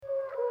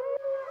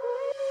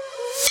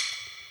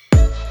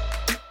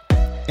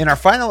In our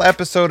final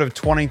episode of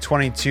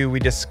 2022, we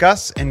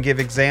discuss and give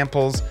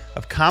examples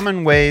of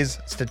common ways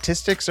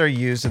statistics are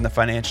used in the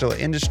financial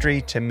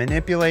industry to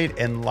manipulate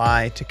and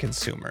lie to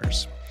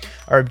consumers.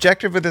 Our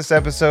objective with this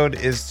episode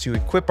is to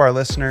equip our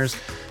listeners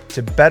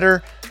to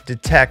better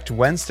detect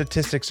when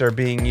statistics are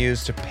being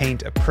used to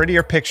paint a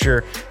prettier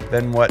picture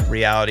than what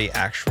reality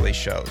actually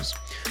shows.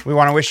 We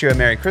want to wish you a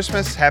Merry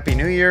Christmas, Happy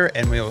New Year,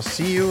 and we will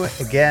see you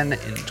again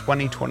in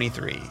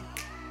 2023.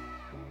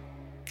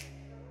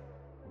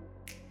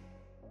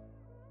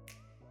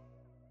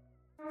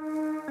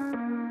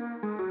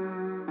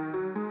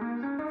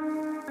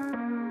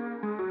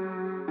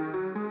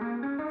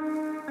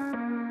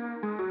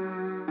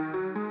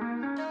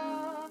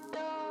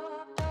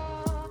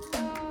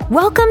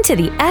 Welcome to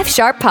the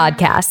F-Sharp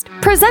Podcast,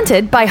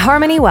 presented by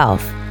Harmony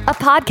Wealth, a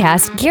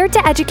podcast geared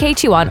to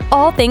educate you on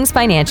all things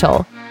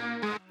financial.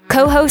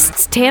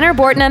 Co-hosts Tanner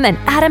Bortnam and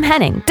Adam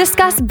Henning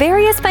discuss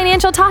various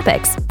financial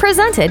topics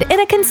presented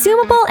in a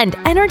consumable and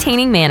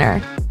entertaining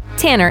manner.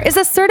 Tanner is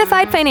a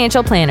certified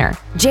financial planner,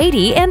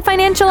 JD, and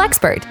financial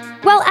expert,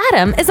 while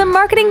Adam is a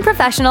marketing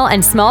professional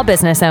and small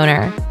business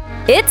owner.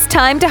 It's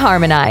time to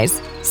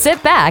harmonize.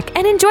 Sit back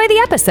and enjoy the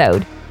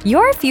episode.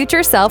 Your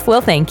future self will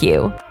thank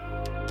you.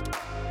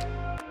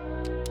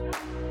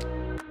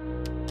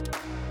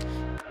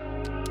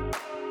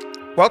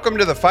 Welcome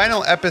to the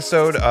final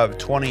episode of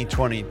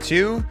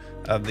 2022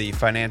 of the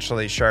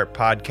Financially Sharp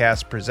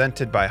Podcast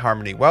presented by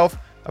Harmony Wealth,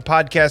 a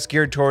podcast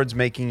geared towards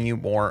making you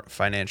more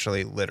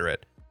financially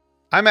literate.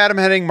 I'm Adam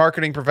Henning,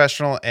 marketing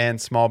professional and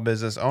small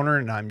business owner,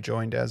 and I'm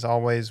joined as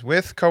always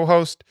with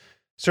co-host,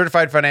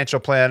 certified financial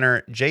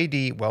planner,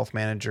 JD, wealth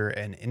manager,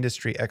 and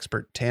industry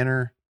expert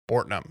Tanner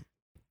Bortnam.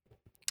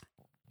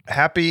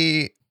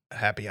 Happy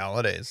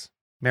holidays.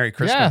 Merry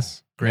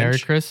Christmas. Yeah, Merry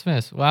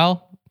Christmas.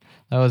 Well,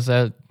 that was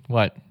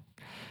what?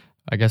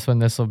 I guess when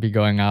this will be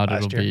going out,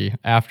 it'll be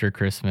after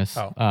Christmas.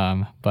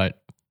 Oh.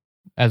 But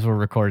as we're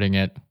recording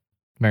it,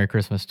 Merry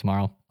Christmas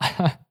tomorrow.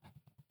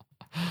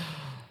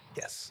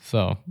 Yes.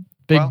 So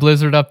big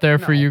blizzard up there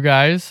for you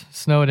guys.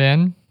 Snowed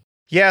in.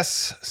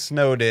 Yes,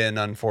 snowed in,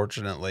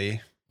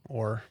 unfortunately,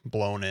 or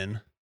blown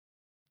in.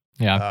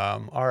 Yeah.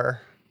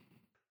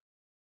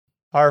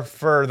 Our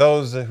for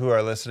those who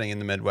are listening in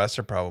the Midwest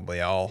are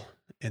probably all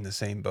in the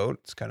same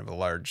boat. It's kind of a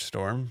large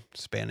storm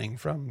spanning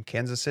from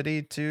Kansas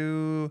City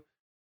to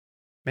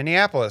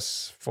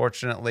Minneapolis.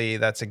 Fortunately,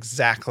 that's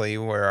exactly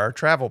where our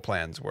travel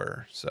plans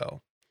were.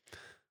 So,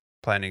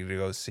 planning to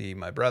go see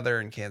my brother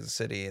in Kansas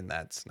City, and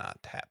that's not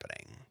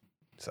happening.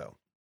 So,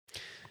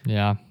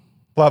 yeah.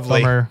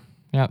 Lovely. Bummer.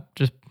 Yeah,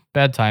 just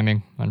bad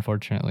timing,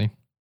 unfortunately.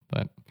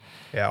 But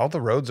yeah, all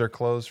the roads are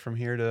closed from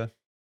here to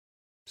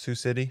Sioux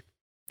City.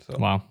 So,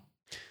 wow.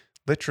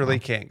 Literally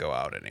can't go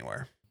out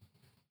anywhere.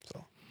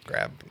 So,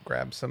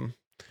 grab some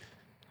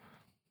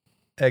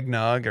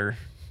eggnog or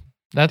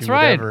that's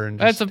right.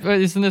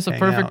 Isn't this a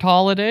perfect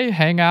holiday?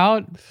 Hang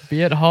out,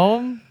 be at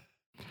home,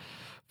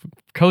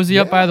 cozy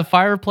up by the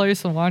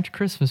fireplace, and watch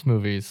Christmas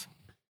movies.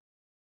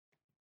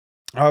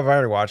 Oh, I've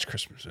already watched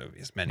Christmas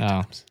movies many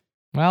times.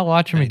 Well,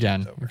 watch them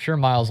again. I'm sure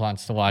Miles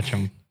wants to watch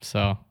them,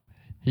 so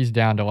he's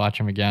down to watch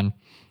them again.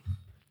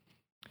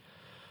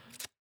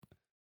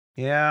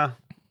 Yeah,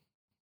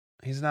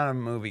 he's not a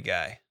movie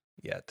guy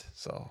yet,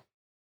 so.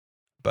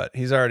 But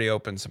he's already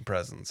opened some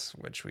presents,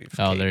 which we've.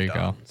 Oh, there you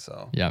go.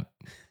 So. Yep.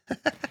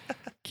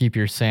 Keep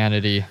your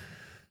sanity.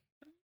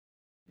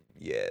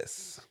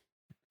 Yes.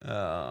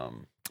 All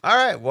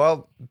right.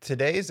 Well,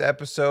 today's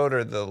episode,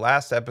 or the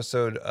last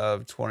episode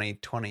of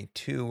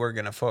 2022, we're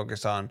going to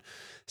focus on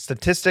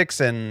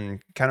statistics and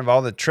kind of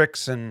all the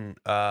tricks and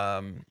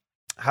how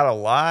to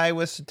lie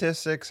with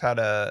statistics, how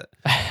to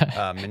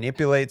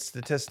manipulate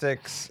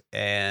statistics,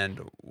 and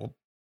we'll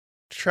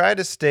try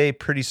to stay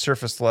pretty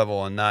surface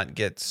level and not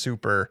get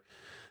super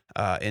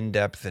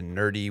in-depth and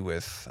nerdy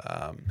with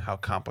how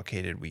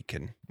complicated we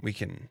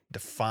can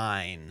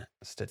define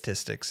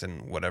statistics in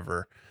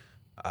whatever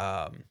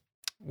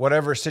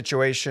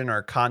situation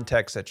or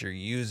context that you're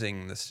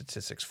using the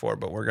statistics for.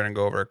 But we're going to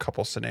go over a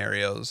couple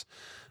scenarios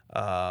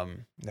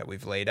that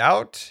we've laid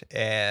out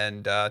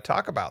and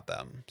talk about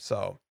them.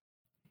 So,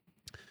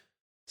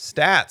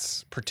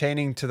 stats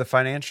pertaining to the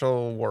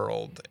financial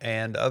world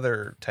and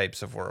other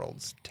types of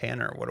worlds.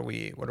 Tanner, what are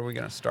we going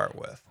to start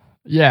with?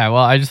 Yeah,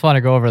 well, I just want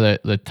to go over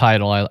the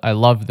title. I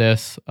love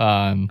this.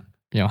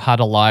 How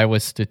to lie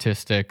with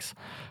statistics.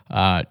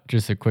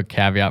 Just a quick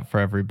caveat for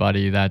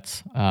everybody.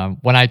 That's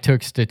when I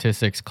took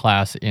statistics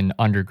class in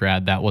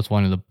undergrad, that was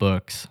one of the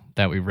books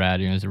that we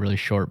read. It was a really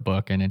short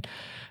book,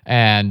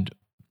 and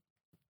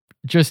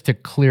just to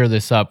clear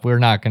this up, we're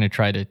not going to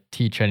try to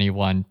teach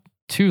anyone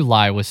to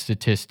lie with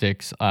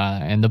statistics,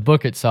 and the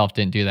book itself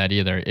didn't do that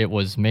either. It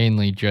was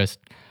mainly just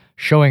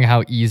showing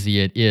how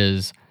easy it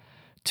is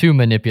to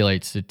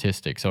manipulate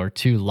statistics or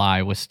to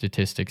lie with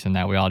statistics, and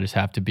that we all just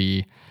have to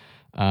be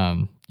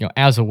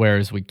as aware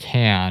as we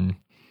can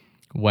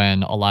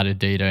when a lot of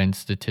data and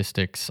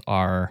statistics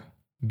are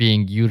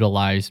being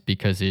utilized,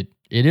 because it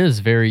is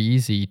very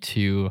easy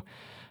to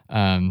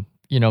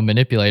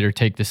manipulate or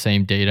take the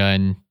same data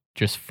and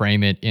just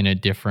frame it in a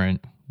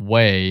different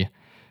way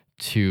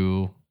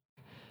to,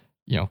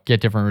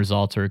 get different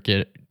results or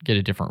get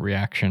a different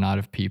reaction out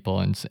of people.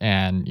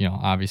 And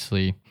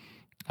obviously,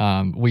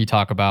 we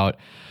talk about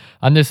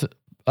on this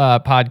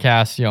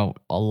podcast,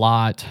 a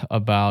lot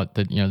about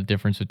the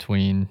difference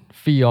between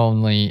fee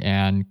only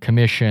and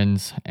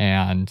commissions.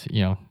 And,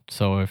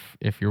 so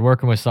if you're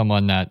working with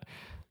someone that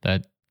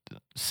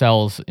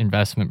sells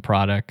investment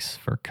products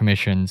for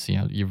commissions,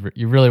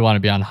 you really want to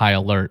be on high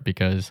alert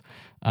because,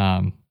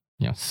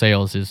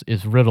 sales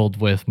is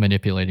riddled with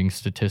manipulating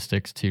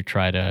statistics to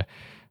try to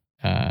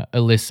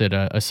elicit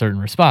a certain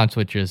response,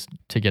 which is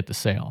to get the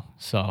sale.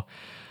 So,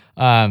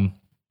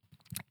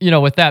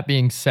 with that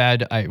being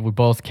said, we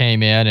both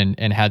came in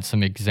and had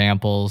some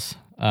examples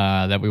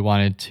that we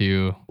wanted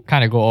to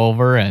kind of go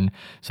over. And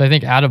so I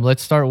think, Adam,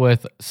 let's start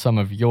with some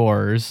of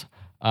yours,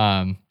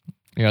 the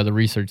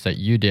research that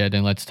you did,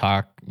 and let's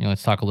talk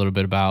a little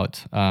bit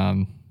about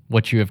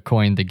what you have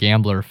coined the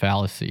gambler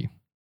fallacy.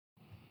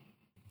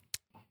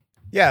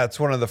 Yeah, it's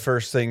one of the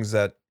first things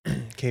that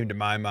came to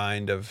my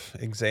mind of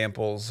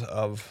examples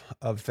of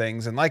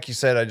things. And like you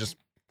said,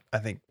 I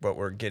think what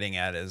we're getting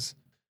at is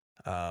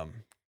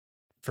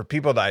for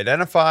people to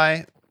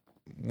identify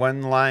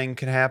when lying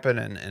can happen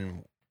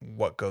and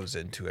what goes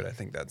into it. I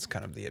think that's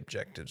kind of the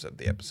objectives of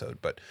the episode.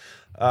 But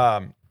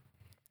I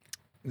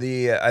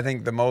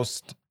think the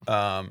most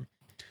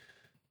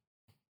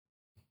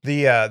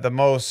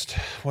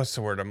what's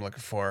the word I'm looking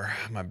for?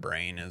 My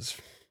brain is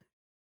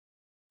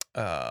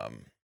the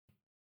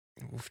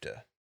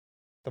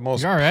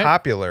most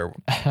popular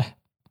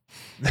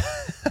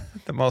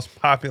the most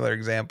popular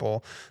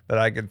example that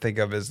I could think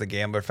of is the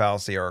gambler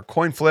fallacy or a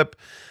coin flip.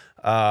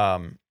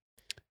 That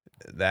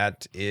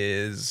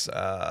is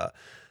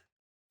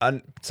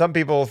some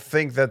people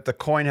think that the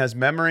coin has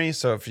memory,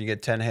 so if you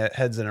get 10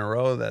 heads in a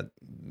row, that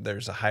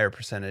there's a higher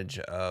percentage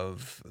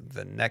of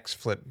the next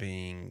flip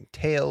being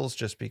tails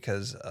just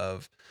because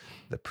of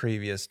the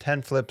previous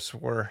 10 flips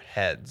were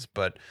heads.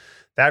 But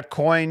that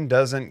coin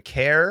doesn't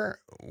care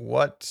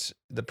what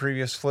the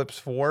previous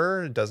flips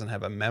were. It doesn't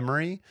have a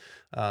memory.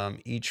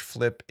 Each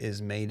flip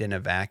is made in a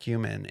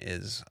vacuum and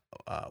is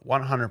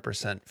 100%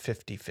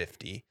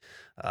 50-50.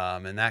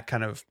 And that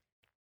kind of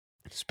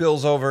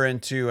spills over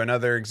into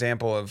another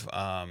example of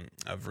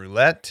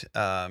roulette.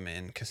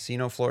 In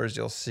casino floors,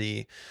 you'll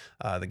see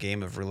the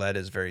game of roulette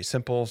is very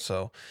simple.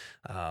 So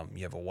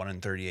you have a 1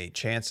 in 38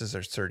 chances.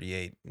 There's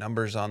 38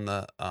 numbers on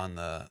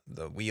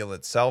the wheel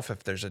itself.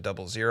 If there's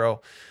a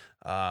 00,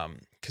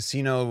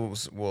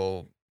 casinos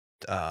will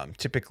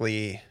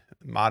typically,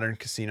 modern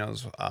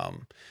casinos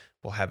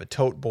will have a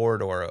tote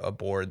board or a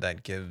board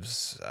that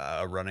gives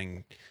a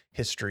running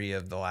history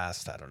of the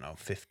last,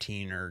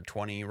 15 or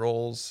 20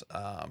 rolls.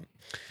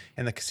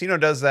 And the casino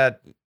does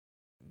that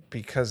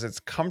because it's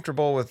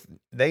comfortable with,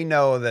 they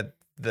know that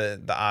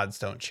the odds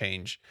don't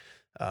change,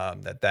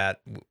 that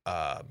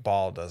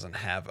ball doesn't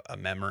have a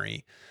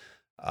memory.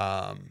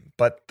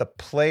 But the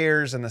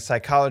players and the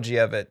psychology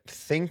of it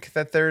think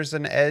that there's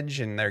an edge,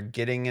 and they're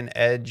getting an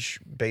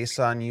edge based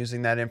on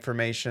using that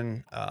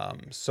information.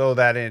 So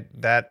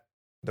that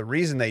the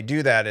reason they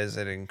do that is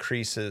it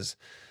increases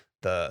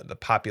the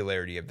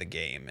popularity of the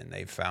game, and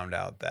they've found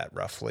out that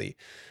roughly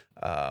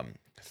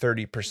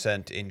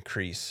 30%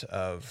 increase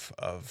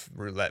of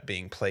roulette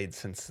being played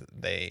since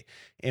they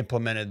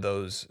implemented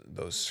those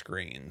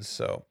screens.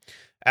 So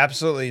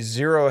absolutely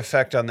zero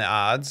effect on the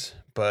odds,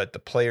 but the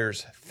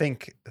players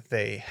think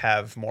they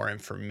have more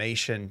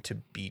information to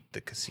beat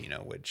the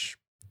casino, which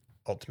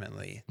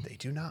ultimately they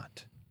do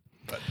not.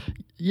 But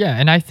yeah,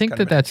 and I think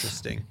that's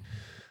interesting.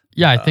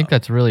 Yeah, I think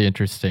that's really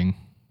interesting.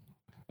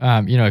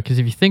 Because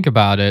if you think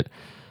about it,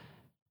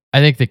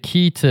 I think the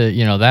key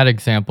to, that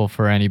example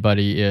for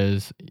anybody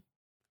is,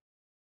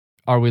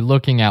 are we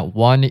looking at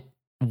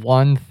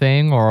one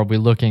thing, or are we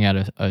looking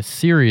at a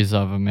series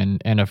of them?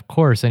 And of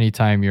course,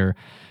 anytime you're,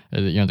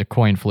 the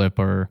coin flip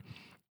or,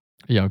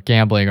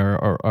 gambling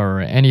or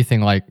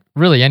anything like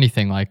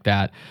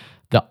that,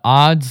 the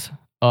odds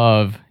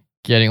of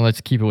getting,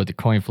 let's keep it with the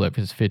coin flip,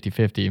 is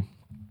 50-50.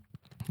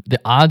 The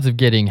odds of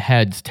getting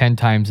heads 10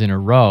 times in a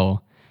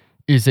row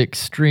is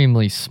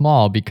extremely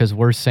small because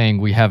we're saying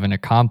we haven't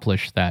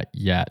accomplished that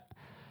yet.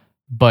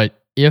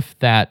 But if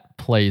that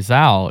plays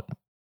out,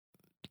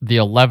 the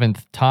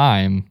 11th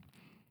time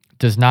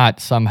does not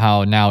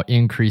somehow now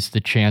increase the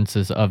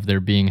chances of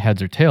there being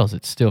heads or tails.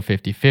 It's still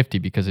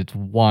 50-50 because it's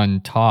one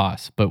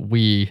toss. But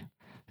we,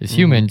 as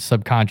humans,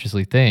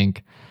 subconsciously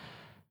think,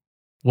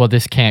 well,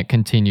 this can't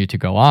continue to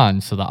go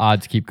on, so the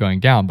odds keep going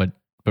down, but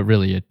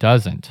really it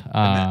doesn't.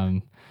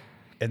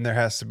 And there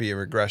has to be a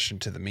regression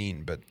to the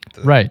mean, but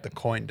the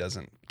coin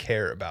doesn't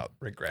care about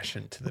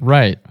regression to the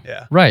mean.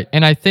 Yeah. Right.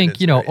 And I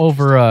think,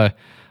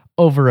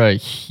 over a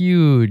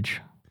huge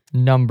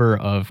number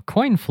of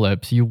coin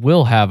flips, you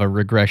will have a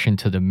regression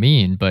to the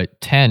mean,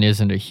 but 10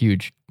 isn't a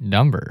huge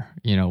number.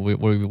 We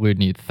would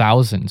need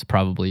thousands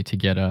probably to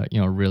get a,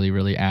 really,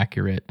 really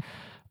accurate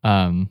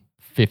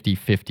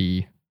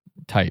 50-50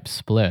 type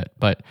split.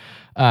 But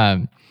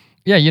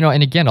Yeah,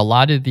 and again, a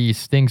lot of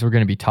these things we're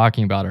going to be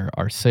talking about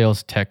are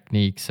sales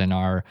techniques and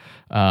our,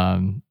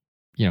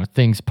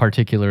 things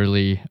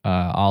particularly.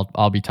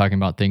 I'll be talking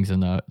about things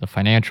in the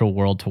financial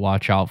world to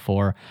watch out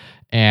for,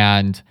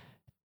 and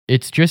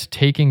it's just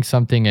taking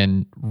something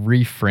and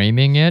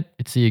reframing it.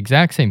 It's the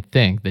exact same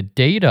thing. The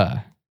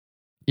data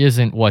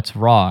isn't what's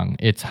wrong.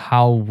 It's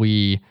how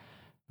we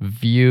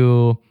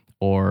view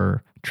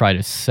or try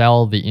to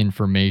sell the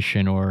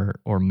information or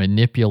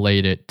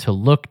manipulate it to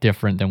look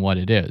different than what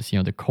it is.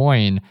 The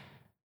coin,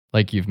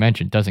 like you've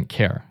mentioned, doesn't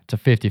care. It's a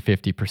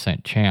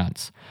 50%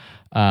 chance.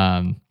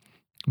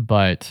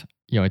 But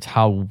it's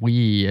how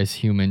we as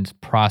humans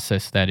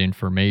process that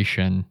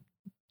information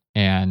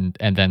and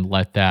then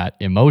let that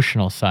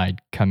emotional side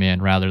come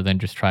in rather than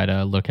just try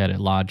to look at it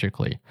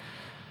logically.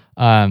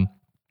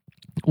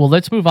 Well,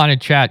 let's move on to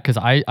chat because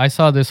I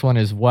saw this one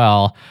as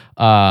well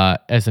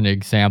as an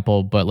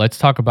example, but let's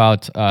talk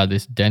about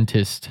this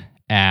dentist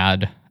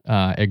ad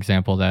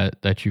example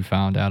that you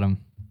found, Adam.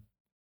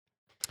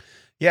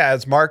 Yeah,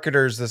 as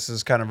marketers, this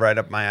is kind of right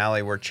up my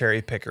alley. We're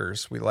cherry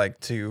pickers. We like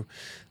to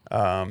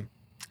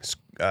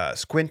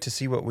squint to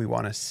see what we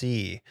want to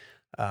see.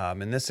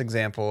 And this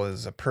example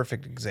is a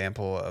perfect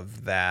example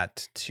of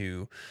that,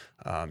 to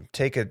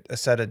take a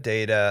set of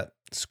data,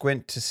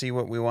 squint to see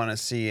what we want to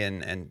see,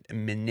 and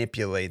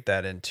manipulate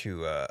that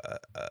into a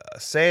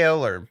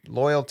sale or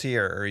loyalty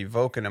or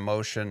evoke an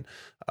emotion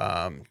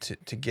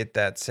to get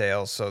that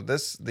sale. So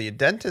the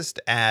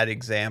dentist ad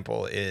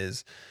example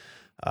is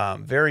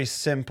very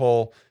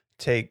simple.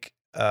 Take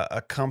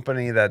a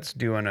company that's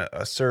doing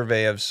a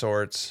survey of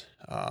sorts.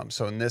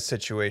 So in this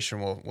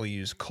situation, we'll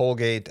use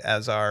Colgate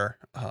as our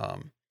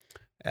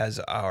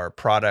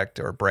product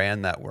or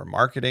brand that we're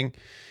marketing.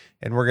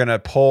 And we're going to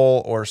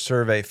poll or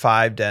survey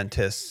 5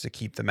 dentists to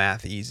keep the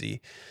math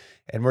easy.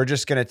 And we're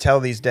just going to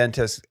tell these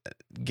dentists,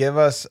 give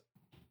us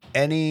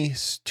any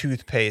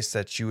toothpaste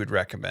that you would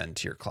recommend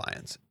to your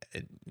clients.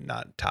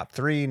 Not top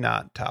 3,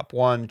 not top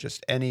 1,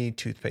 just any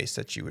toothpaste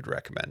that you would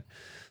recommend.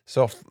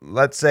 So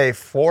let's say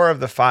 4 of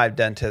the 5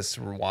 dentists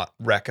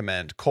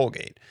recommend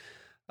Colgate.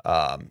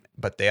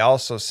 But they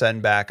also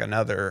send back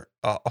a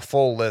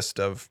full list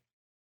of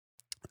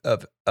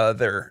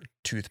other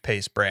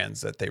toothpaste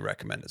brands that they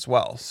recommend as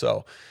well.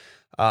 So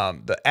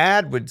the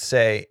ad would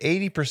say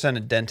 80%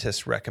 of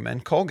dentists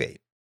recommend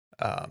Colgate,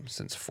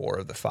 since 4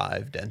 of the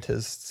 5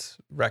 dentists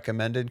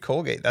recommended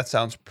Colgate. That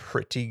sounds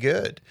pretty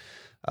good.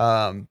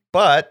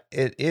 But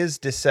it is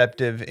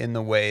deceptive in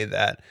the way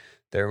that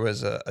there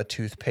was a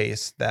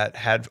toothpaste that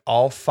had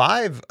all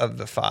 5 of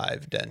the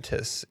 5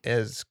 dentists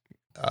as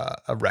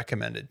a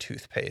recommended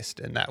toothpaste,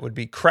 and that would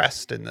be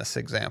Crest in this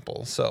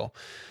example. So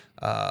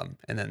and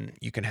then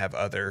you can have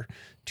other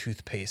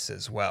toothpaste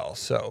as well.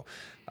 So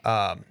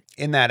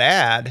in that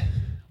ad,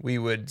 we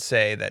would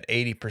say that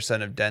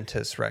 80% of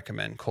dentists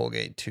recommend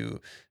Colgate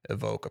to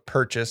evoke a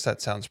purchase.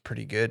 That sounds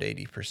pretty good.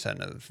 80%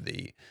 of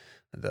the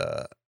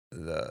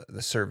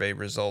survey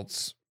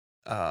results.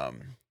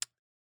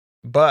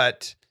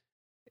 But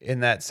in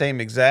that same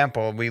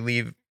example,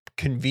 we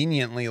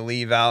conveniently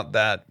leave out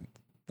that,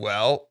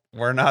 well,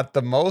 we're not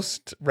the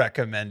most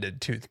recommended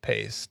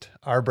toothpaste.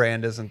 Our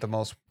brand isn't the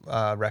most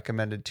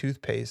recommended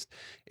toothpaste.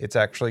 It's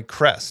actually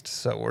Crest.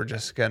 So we're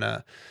just going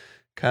to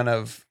kind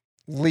of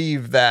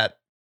leave that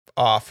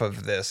off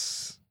of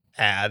this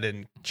ad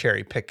and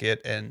cherry pick it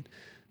and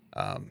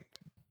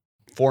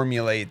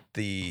formulate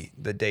the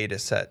data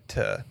set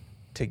to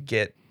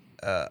get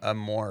a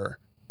more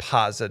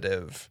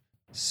positive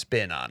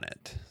spin on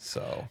it.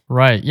 So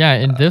right. Yeah.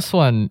 In this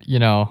one,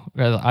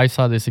 I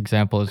saw this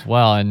example as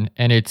well. And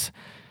it's,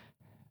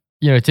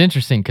 it's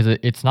interesting because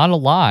it's not a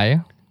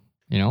lie.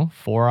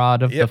 4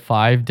 out of the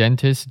 5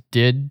 dentists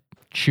did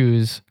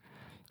choose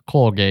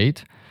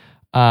Colgate.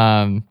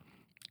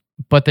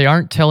 But they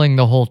aren't telling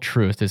the whole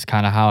truth is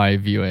kind of how I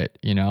view it.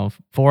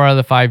 4 out of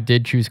the 5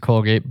 did choose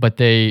Colgate, but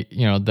they,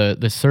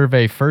 the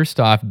survey first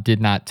off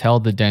did not tell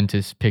the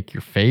dentist pick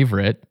your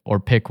favorite or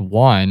pick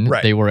one.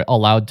 Right. They were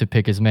allowed to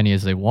pick as many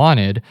as they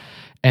wanted.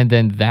 And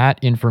then that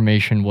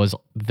information was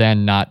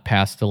then not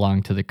passed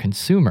along to the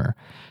consumer.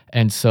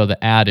 And so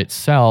the ad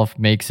itself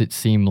makes it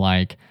seem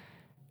like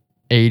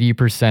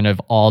 80% of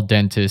all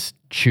dentists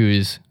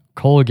choose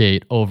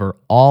Colgate over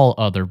all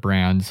other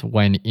brands,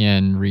 when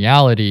in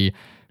reality,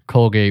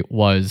 Colgate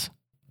was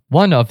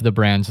one of the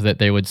brands that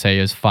they would say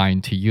is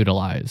fine to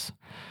utilize.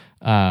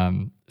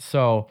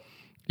 So,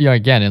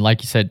 again, and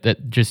like you said,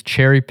 that just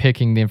cherry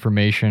picking the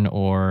information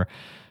or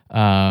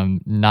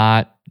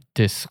not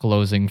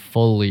disclosing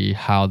fully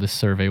how the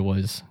survey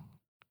was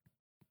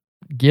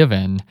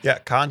given. Yeah,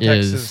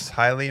 context is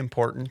highly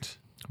important.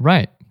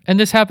 Right. And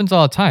this happens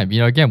all the time.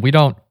 Again,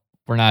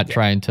 we're not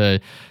trying to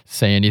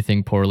say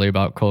anything poorly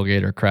about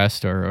Colgate or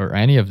Crest or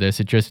any of this.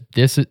 It just,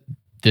 this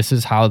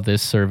is how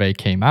this survey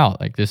came out.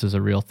 Like, this is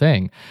a real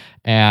thing.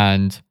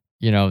 And,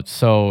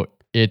 so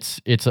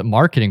it's a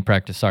marketing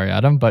practice. Sorry,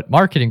 Adam, but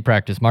marketing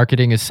practice.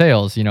 Marketing is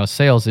sales.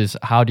 Sales is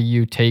how do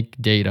you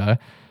take data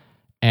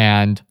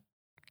and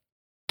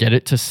get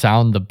it to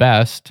sound the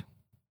best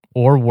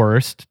or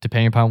worst,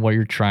 depending upon what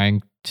you're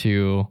trying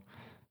to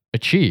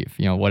achieve,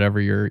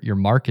 whatever your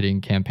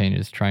marketing campaign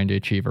is trying to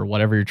achieve, or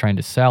whatever you're trying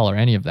to sell, or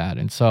any of that.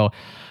 And so,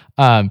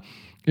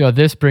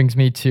 this brings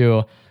me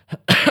to,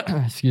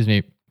 excuse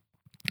me.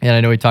 And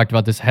I know we talked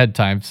about this ahead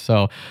time,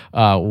 so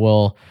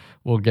we'll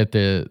get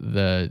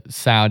the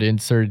sound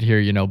inserted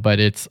here, but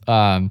it's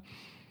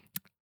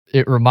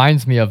it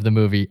reminds me of the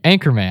movie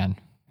Anchorman,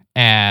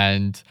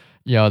 and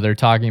they're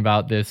talking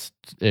about this.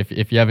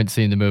 If you haven't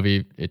seen the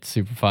movie, it's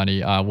super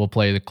funny. We'll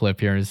play the clip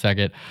here in a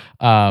second,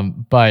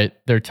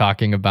 but they're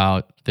talking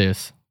about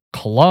this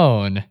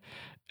cologne,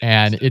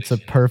 and it's a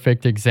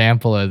perfect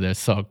example of this.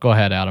 So go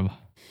ahead, Adam.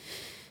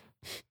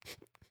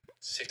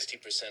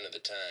 60% of the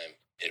time,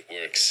 it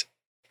works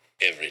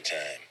every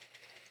time.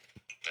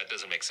 That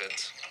doesn't make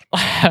sense.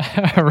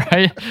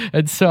 Right?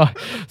 And so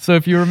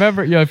if you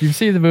remember, if you've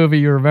seen the movie,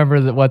 you remember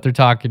that what they're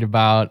talking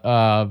about,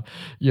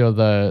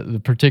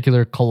 the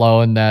particular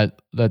cologne that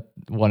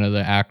one of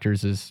the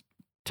actors is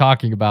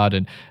talking about,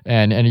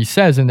 and he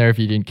says in there, if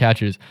you didn't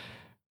catch it,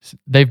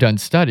 they've done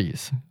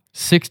studies.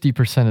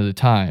 60% of the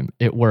time,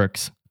 it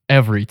works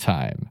every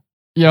time.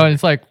 And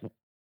it's like,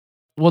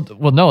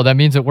 well, no, that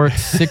means it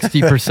works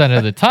 60%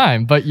 of the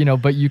time. But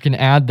you can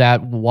add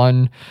that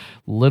one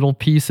little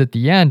piece at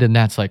the end, and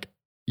that's like,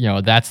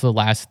 that's the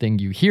last thing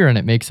you hear, and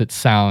it makes it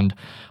sound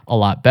a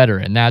lot better.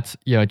 And that's,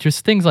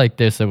 just things like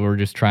this that we're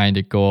just trying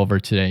to go over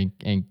today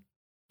and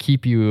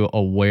keep you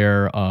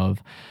aware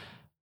of,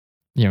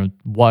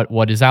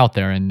 what is out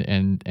there,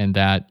 and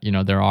that,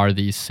 there are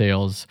these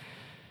sales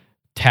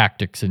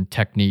tactics and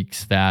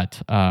techniques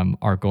that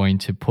are going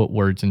to put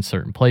words in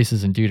certain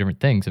places and do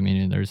different things. I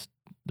mean, there's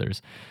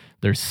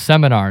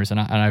seminars, and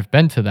I've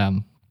been to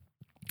them,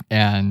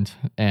 and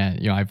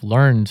I've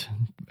learned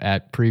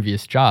at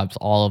previous jobs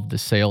all of the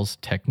sales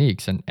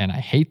techniques, and I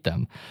hate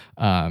them,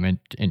 and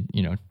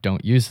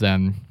don't use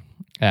them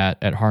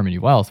at Harmony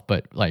Wealth,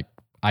 but like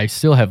I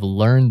still have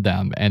learned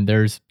them, and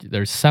there's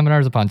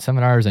seminars upon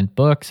seminars and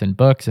books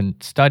and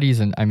studies,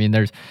 and I mean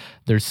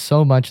there's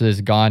so much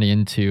that's gone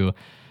into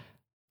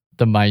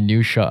the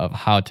minutia of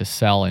how to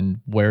sell, and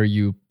where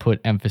you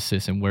put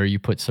emphasis, and where you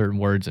put certain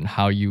words, and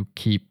how you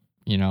keep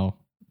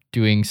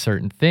doing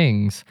certain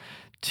things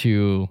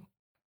to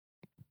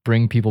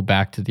bring people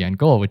back to the end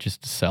goal, which is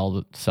to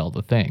sell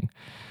the thing.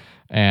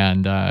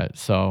 And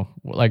so,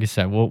 like I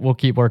said, we'll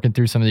keep working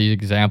through some of these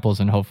examples,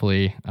 and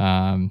hopefully,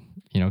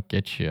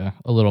 get you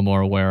a little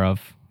more aware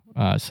of,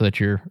 so that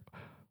you're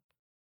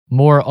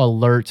more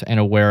alert and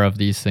aware of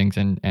these things,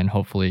 and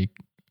hopefully,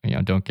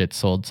 don't get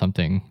sold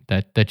something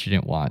that you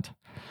didn't want.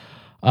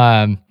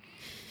 All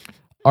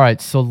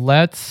right, so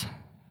let's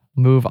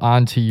move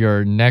on to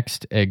your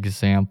next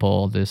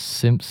example, this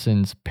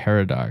Simpson's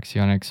paradox.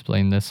 You want to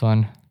explain this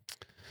one?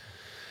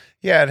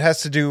 Yeah, it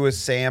has to do with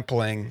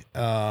sampling.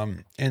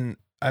 And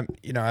I'm,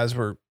 as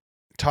we're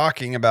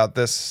talking about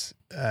this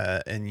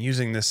and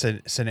using this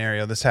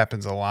scenario, this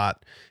happens a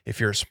lot if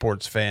you're a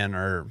sports fan,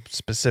 or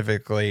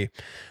specifically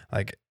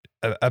like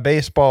a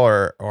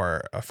baseball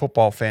or a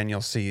football fan.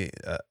 You'll see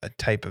a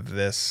type of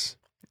this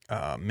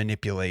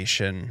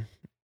manipulation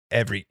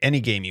any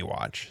game you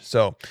watch.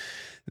 So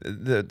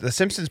the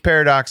Simpsons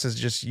paradox is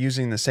just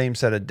using the same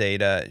set of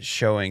data,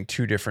 showing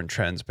two different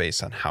trends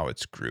based on how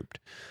it's grouped.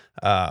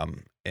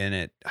 And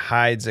it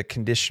hides a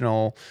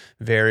conditional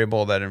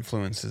variable that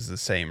influences the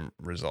same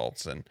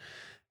results. And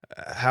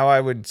how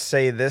I would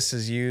say this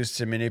is used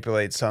to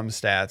manipulate some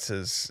stats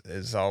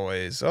is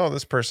always,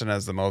 this person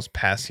has the most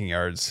passing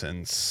yards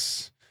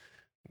since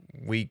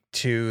week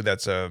 2.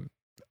 That's of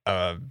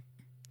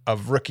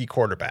rookie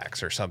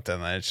quarterbacks or something.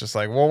 And it's just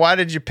like, well, why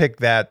did you pick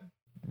that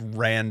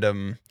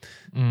random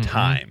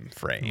time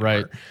frame?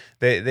 Right.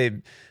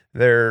 Or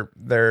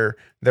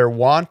they're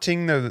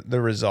wanting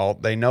the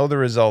result. They know the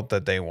result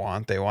that they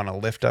want. They want to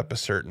lift up a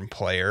certain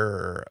player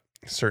or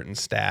a certain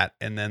stat,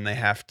 and then they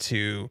have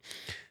to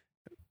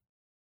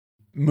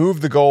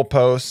move the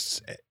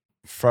goalposts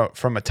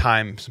from a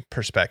time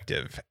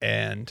perspective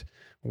and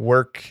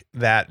work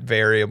that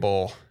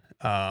variable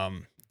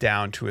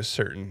down to a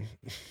certain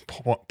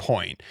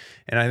point.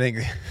 And I think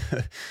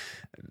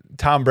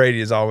Tom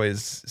Brady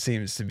always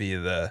seems to be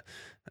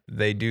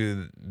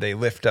they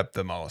lift up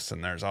the most,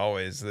 and there's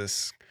always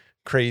this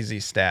crazy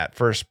stat,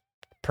 first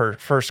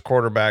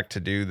quarterback to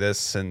do this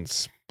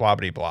since blah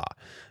blah blah.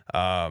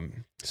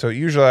 So it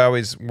usually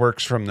always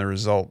works from the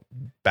result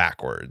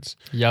backwards.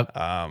 Yep.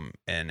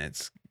 And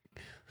it's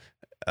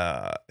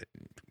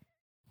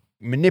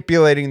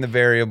manipulating the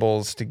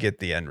variables to get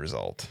the end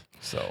result.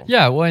 So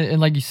yeah, well, and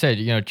like you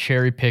said,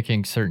 cherry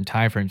picking certain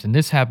timeframes, and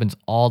this happens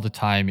all the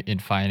time in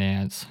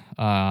finance.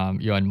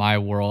 In my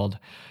world,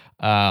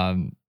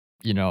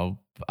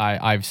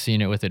 I've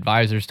seen it with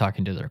advisors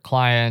talking to their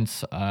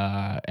clients,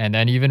 and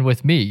then even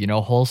with me,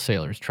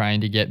 wholesalers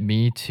trying to get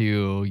me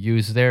to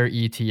use their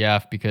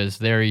ETF because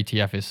their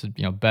ETF is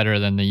better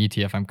than the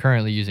ETF I'm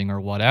currently using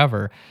or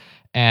whatever,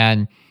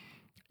 and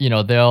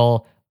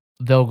they'll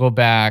go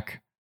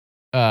back,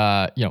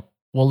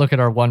 we'll look at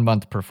our 1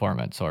 month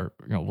performance, or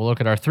we'll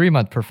look at our 3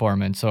 month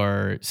performance,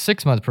 or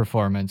 6 month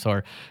performance,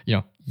 or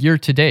year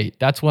to date.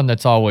 That's one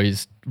that's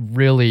always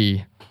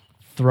really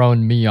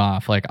thrown me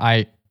off. Like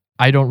I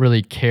don't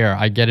really care.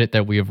 I get it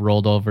that we have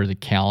rolled over the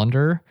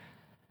calendar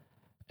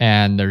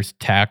and there's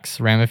tax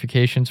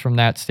ramifications from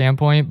that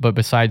standpoint. But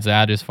besides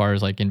that, as far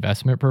as like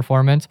investment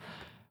performance,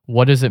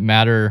 what does it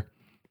matter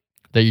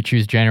that you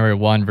choose January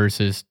 1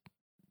 versus,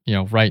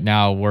 right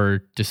now we're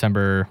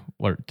December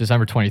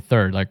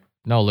 23rd? Like,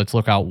 no, let's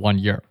look out 1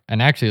 year.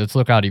 And actually, let's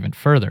look out even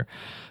further.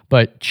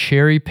 But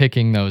cherry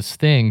picking those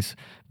things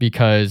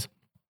because,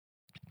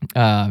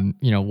 one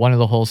of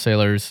the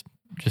wholesalers,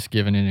 just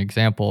giving an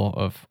example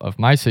of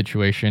my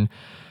situation,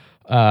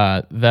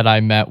 that I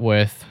met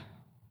with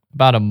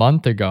about a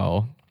month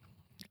ago,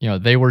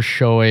 they were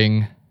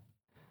showing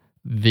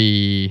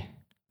the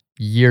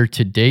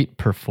year-to-date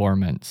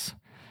performance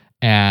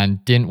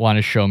and didn't want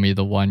to show me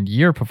the 1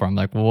 year performance.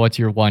 Like, well, what's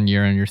your 1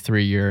 year and your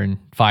 3 year and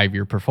 5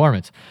 year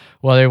performance?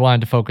 Well, they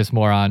wanted to focus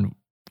more on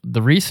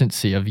the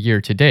recency of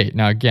year to date.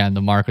 Now, again,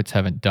 the markets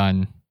haven't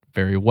done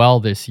very well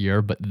this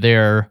year, but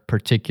their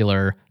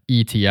particular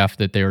ETF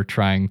that they were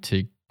trying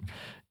to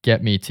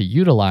get me to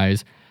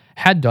utilize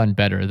had done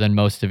better than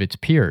most of its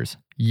peers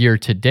year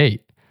to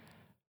date.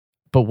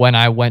 But when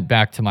I went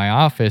back to my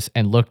office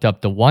and looked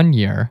up the 1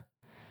 year,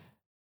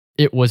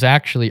 it was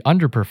actually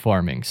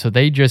underperforming. So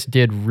they just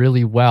did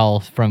really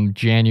well from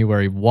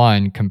January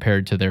 1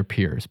 compared to their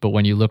peers. But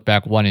when you look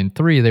back 1 and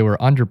 3, they were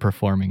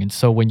underperforming. And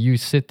so when you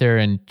sit there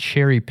and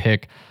cherry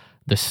pick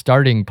the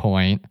starting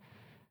point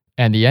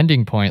and the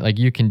ending point, like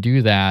you can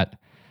do that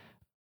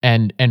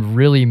and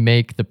really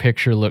make the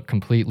picture look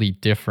completely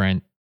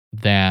different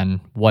than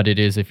what it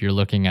is if you're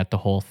looking at the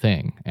whole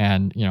thing.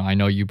 And, I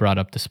know you brought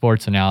up the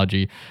sports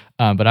analogy,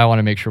 but I want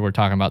to make sure we're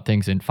talking about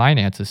things in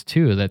finances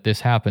too, that this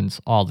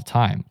happens all the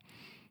time.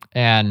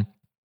 And,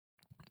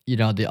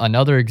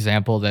 another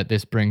example that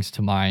this brings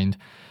to mind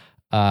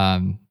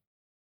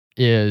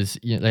is,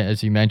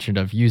 as you mentioned,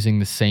 of using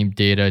the same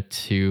data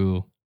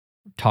to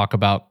talk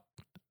about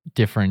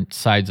different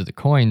sides of the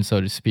coin,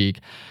 so to speak,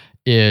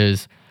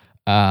 is,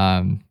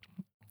 how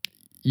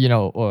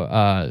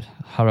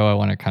do I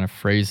want to kind of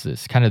phrase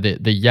this? Kind of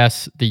the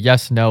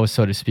yes, no,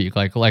 so to speak.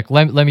 Like let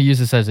me use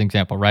this as an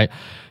example, right?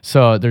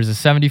 So there's a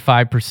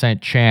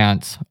 75%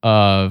 chance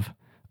of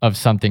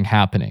something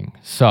happening.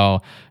 So,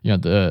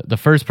 the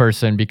first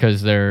person,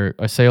 because they're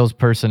a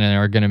salesperson and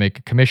are going to make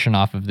a commission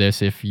off of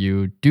this, if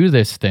you do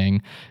this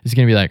thing, is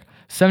going to be like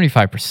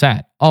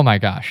 75%. Oh my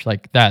gosh,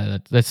 like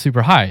that's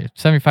super high.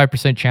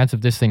 75% chance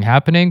of this thing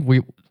happening.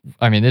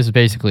 This is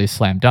basically a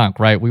slam dunk,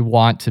 right? We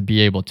want to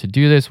be able to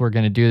do this. We're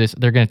going to do this.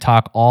 They're going to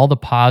talk all the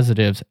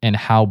positives and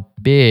how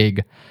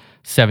big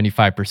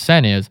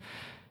 75% is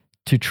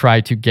to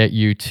try to get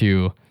you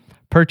to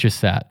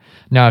purchase that.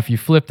 Now, if you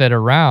flip that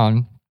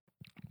around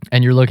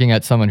and you're looking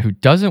at someone who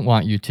doesn't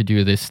want you to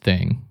do this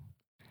thing,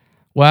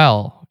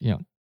 well,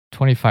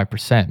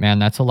 25%, man,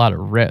 that's a lot of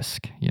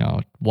risk.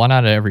 1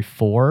 out of every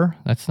 4,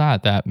 that's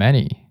not that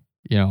many.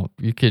 You're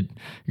going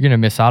to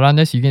miss out on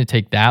this. You're going to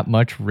take that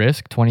much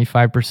risk,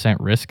 25%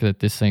 risk that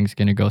this thing's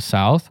going to go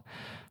south.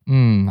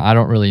 I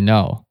don't really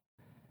know.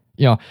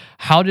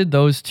 How did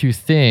those two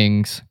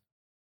things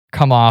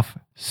come off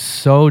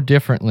so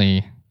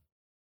differently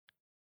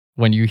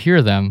when you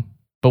hear them,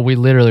 but we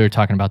literally are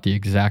talking about the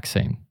exact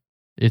same.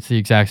 It's the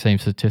exact same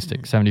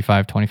statistic,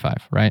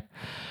 75-25, right?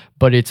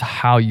 But it's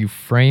how you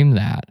frame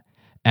that.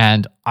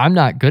 And I'm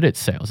not good at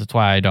sales. That's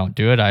why I don't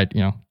do it. I,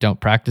 don't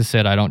practice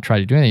it. I don't try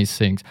to do any of these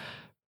things.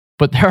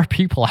 But there are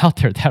people out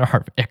there that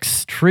are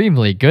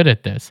extremely good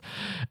at this.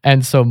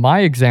 And so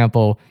my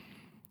example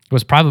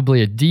was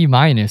probably a D-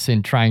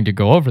 in trying to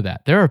go over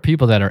that. There are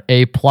people that are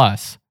A+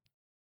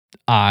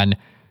 on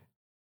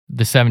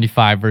the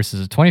 75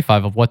 versus a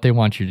 25 of what they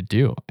want you to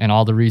do and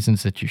all the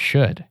reasons that you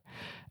should.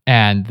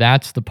 And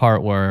that's the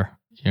part where,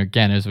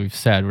 again, as we've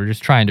said, we're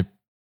just trying to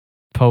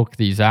poke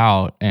these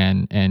out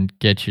and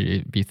get you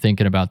to be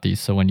thinking about these.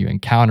 So when you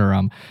encounter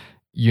them,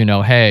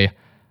 hey,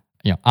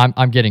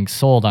 I'm getting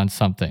sold on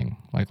something.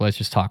 Like, let's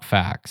just talk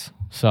facts.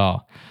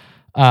 So,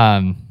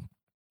 all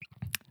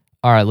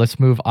right, let's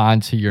move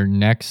on to your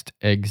next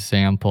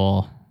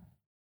example.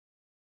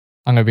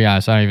 I'm going to be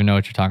honest, I don't even know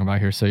what you're talking about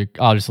here. So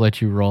I'll just let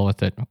you roll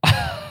with it.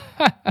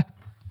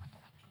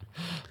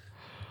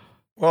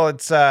 Well,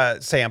 it's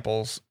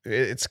samples.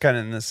 It's kind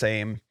of in the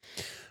same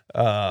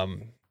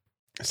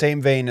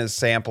vein as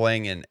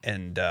sampling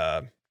and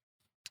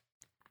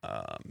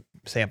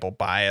sample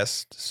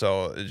biased.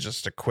 So it's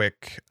just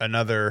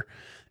another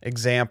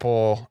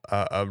example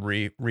of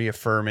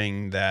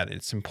reaffirming that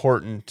it's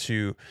important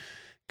to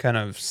kind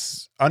of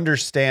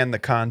understand the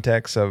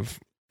context of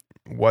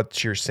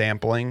what you're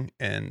sampling,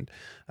 and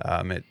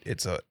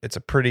it's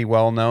a pretty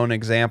well-known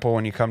example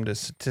when you come to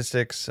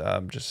statistics.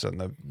 Just on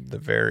the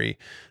very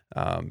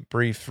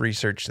brief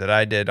research that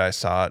I did, I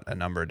saw it a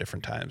number of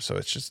different times. So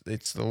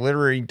it's the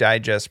Literary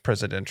Digest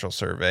Presidential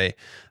Survey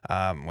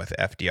with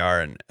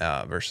FDR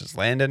and versus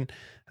Landon,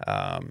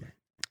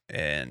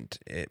 and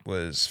it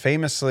was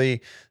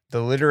famously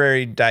the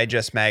Literary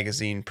Digest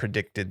magazine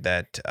predicted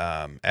that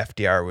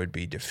FDR would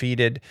be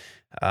defeated,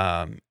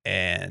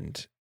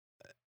 and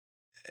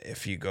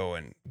if you go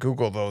and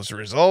Google those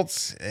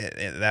results,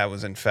 that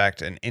was in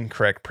fact an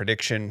incorrect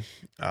prediction.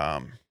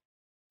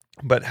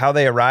 But how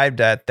they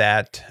arrived at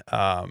that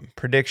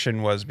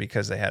prediction was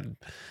because they had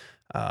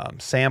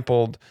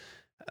sampled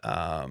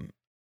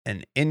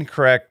an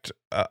incorrect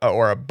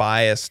or a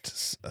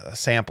biased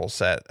sample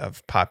set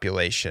of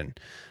population.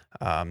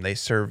 They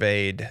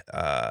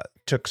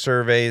took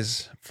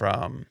surveys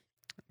from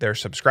their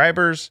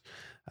subscribers.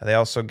 They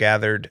also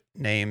gathered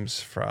names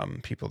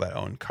from people that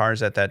owned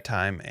cars at that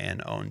time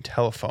and owned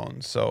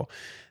telephones. So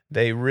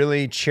they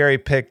really cherry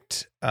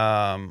picked.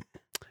 I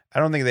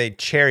don't think they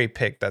cherry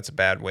picked. That's a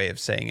bad way of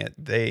saying it.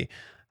 They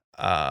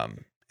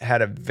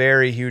had a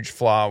very huge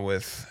flaw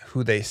with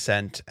who they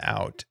sent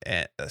out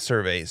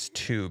surveys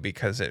to,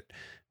 because it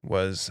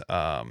was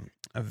a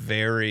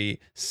very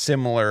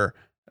similar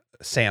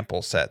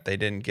sample set. They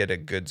didn't get a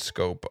good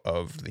scope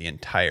of the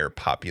entire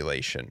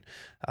population.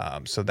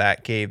 So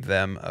that gave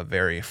them a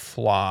very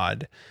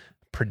flawed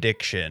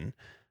prediction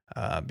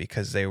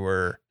because they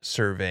were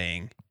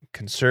surveying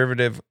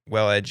conservative,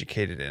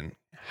 well-educated, and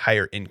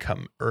higher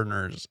income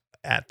earners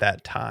at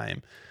that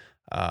time,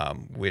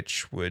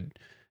 which would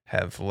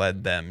have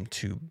led them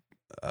to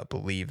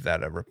believe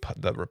that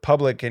the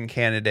Republican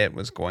candidate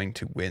was going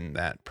to win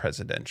that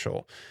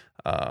presidential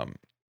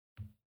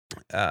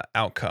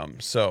outcome.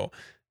 So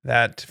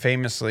that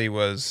famously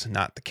was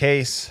not the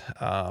case,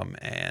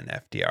 and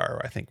FDR,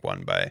 I think,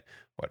 won by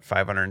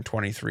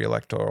 523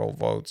 electoral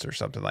votes or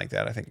something like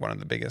that. I think one of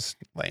the biggest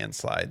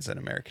landslides in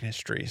American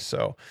history.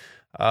 So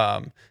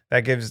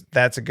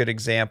that's a good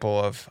example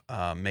of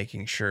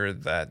making sure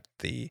that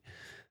the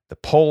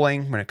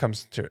polling, when it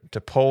comes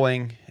to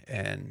polling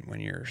and when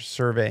you're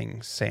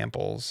surveying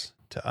samples,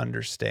 to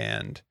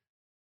understand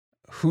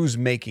who's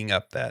making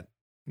up that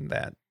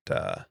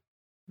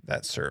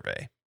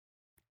survey.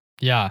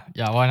 Yeah.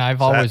 Well, and I've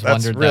always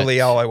wondered. That's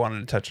really all I wanted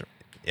to touch on.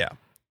 Yeah.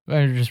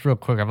 And just real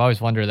quick, I've always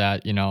wondered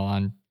that,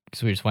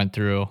 because we just went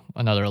through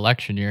another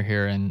election year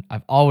here, and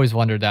I've always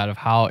wondered that of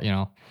how,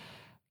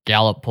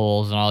 Gallup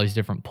polls and all these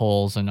different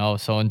polls, and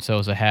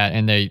so-and-so's ahead,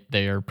 and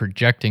they are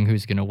projecting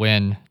who's going to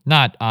win,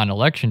 not on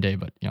election day,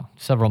 but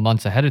several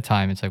months ahead of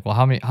time. It's like, well,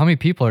 how many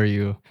people are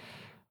you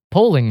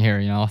polling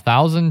here?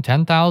 1,000,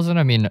 10,000?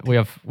 I mean, we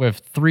have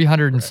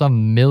 300 and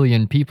some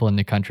million people in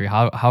the country.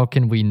 How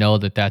can we know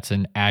that that's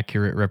an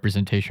accurate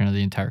representation of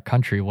the entire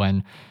country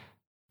when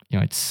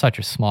it's such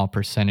a small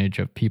percentage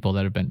of people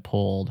that have been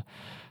polled?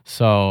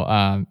 So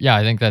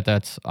I think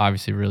that's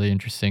obviously really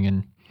interesting,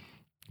 and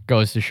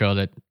goes to show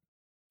that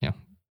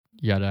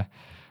you gotta,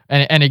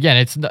 and again,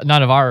 it's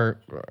none of our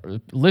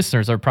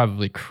listeners are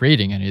probably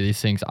creating any of these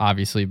things,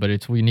 obviously,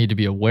 but we need to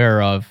be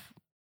aware of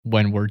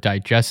when we're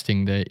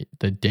digesting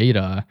the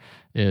data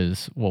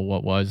is, well,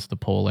 what was the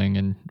polling,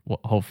 and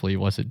hopefully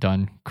was it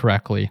done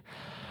correctly.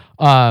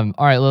 All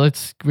right,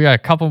 we got a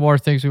couple more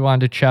things we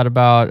wanted to chat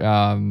about.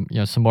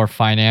 Some more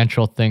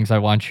financial things I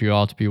want you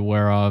all to be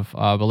aware of.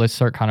 But let's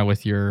start kind of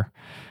with your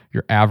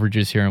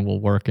averages here, and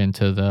we'll work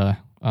into the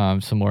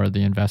some more of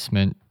the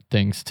investment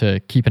things to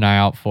keep an eye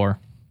out for.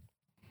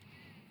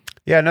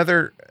 Yeah,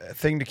 another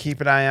thing to keep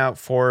an eye out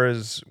for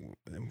is,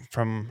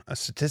 from a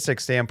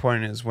statistics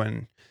standpoint, is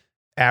when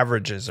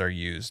averages are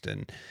used.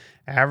 And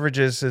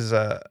averages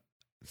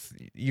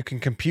you can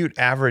compute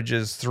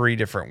averages 3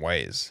 different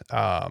ways,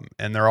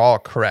 and they're all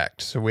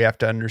correct. So we have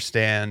to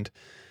understand,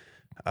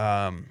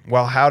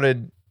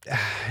 and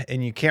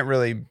you can't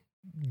really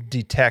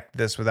detect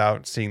this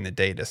without seeing the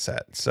data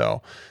set.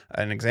 So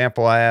an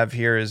example I have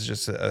here is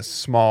just a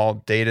small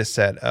data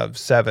set of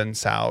 7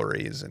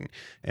 salaries,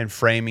 and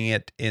framing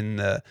it in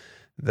the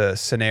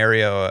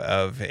scenario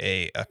of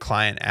a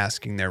client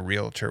asking their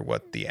realtor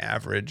what the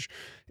average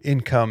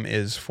income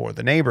is for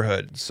the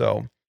neighborhood.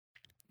 So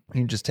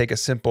you just take a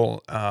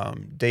simple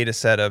data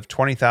set of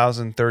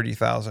 20,000,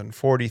 30,000,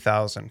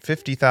 40,000,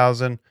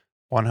 50,000,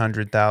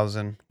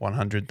 100,000,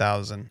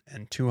 100,000,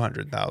 and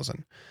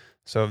 200,000.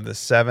 So of the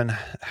 7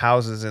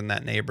 houses in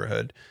that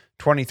neighborhood,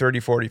 20,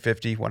 30, 40,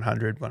 50,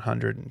 100,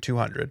 100, and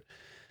 200.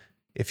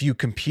 If you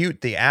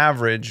compute the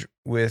average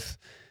with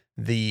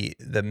the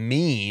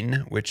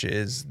mean, which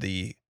is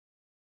the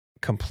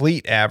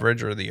complete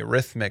average or the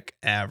arithmetic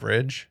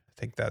average, I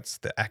think that's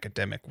the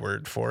academic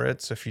word for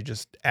it. So if you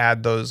just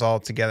add those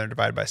all together and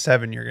divide by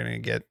 7, you're going to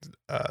get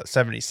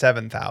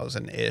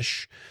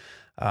 77,000-ish.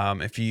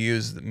 If you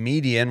use the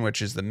median,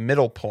 which is the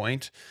middle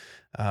point,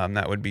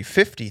 that would be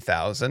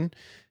 50,000.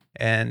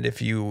 And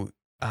if you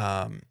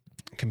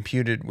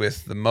computed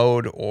with the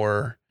mode,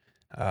 or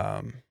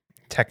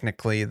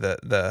technically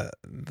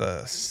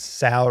the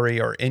salary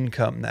or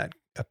income that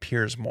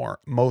appears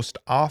most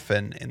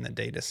often in the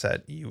data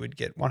set, you would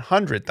get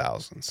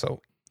 100,000.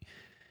 So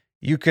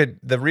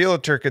the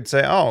realtor could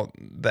say, oh,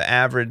 the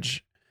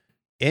average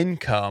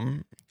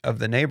income of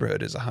the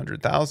neighborhood is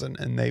 100,000,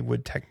 and they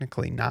would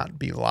technically not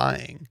be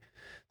lying.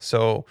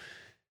 So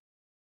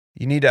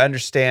you need to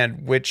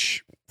understand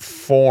which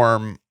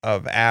form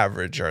of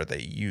average are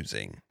they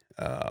using.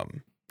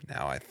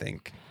 Now, I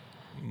think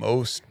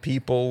most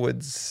people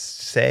would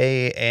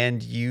say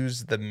and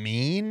use the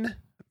mean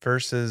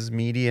versus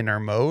median or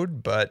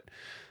mode, but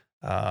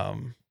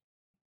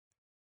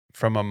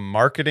from a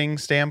marketing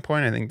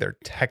standpoint, I think they're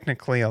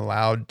technically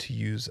allowed to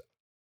use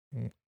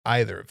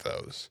either of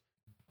those.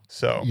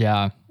 So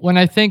yeah, when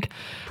I think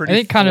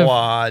pretty kind of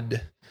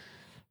flawed.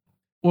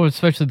 Well,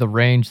 especially the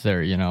range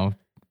there, you know,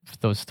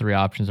 those three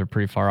options are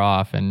pretty far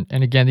off. And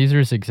again, these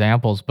are just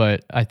examples,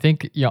 but I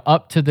think, you know,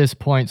 up to this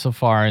point so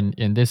far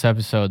in this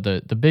episode,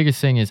 the biggest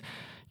thing is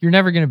you're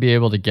never going to be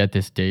able to get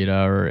this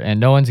data, and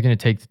no one's going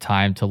to take the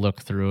time to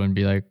look through and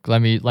be like, let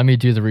me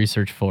do the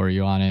research for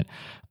you on it.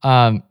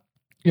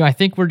 You know, I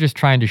think we're just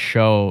trying to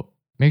show,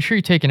 make sure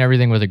you're taking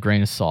everything with a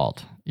grain of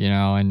salt, you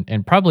know,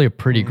 and probably a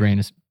pretty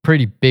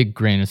big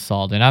grain of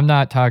salt. And I'm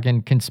not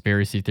talking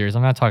conspiracy theories.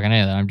 I'm not talking any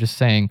of that. I'm just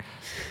saying,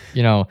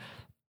 you know,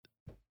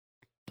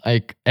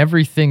 like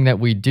everything that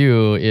we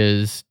do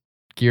is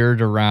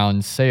geared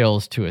around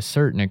sales to a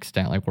certain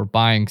extent. Like we're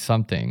buying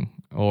something,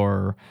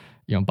 or,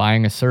 you know,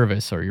 buying a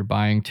service, or you're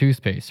buying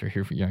toothpaste, or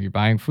you're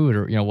buying food,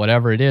 or, you know,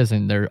 whatever it is.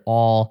 And they're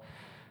all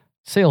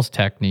sales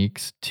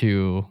techniques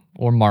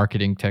or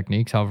marketing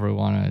techniques, however we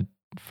want to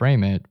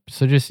frame it.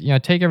 So just, you know,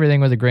 take everything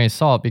with a grain of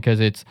salt,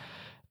 because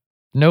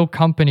no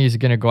company is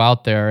going to go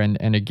out there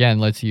and again,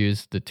 let's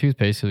use the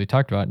toothpaste because we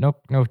talked about it.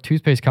 No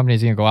toothpaste company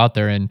is going to go out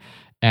there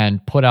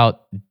and put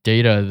out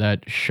data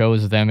that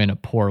shows them in a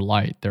poor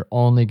light. They're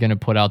only going to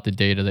put out the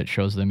data that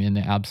shows them in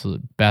the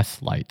absolute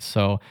best light.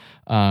 So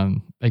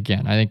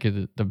again, I think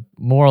the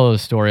moral of the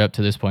story up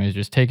to this point is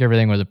just take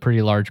everything with a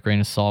pretty large grain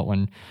of salt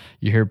when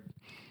you hear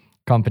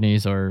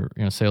companies or,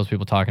 you know,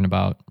 salespeople talking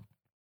about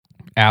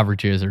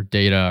averages or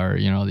data or,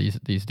 you know,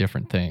 these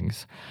different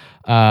things.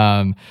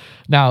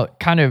 Now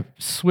kind of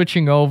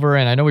switching over,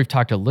 and I know we've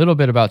talked a little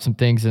bit about some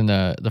things in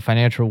the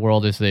financial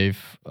world as they've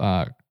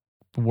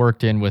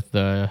worked in with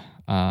the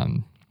you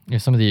know,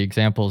 some of the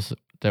examples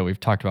that we've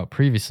talked about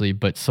previously,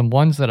 but some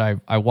ones that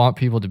I want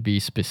people to be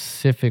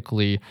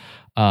specifically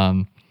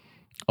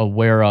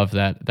aware of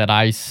that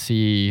I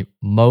see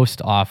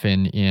most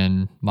often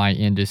in my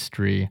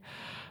industry.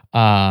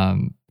 Or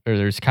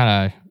there's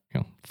kind of, you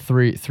know,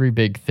 three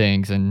big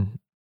things,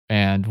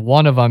 and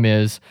one of them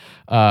is,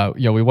 you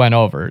know, we went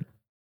over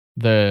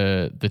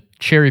the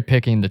cherry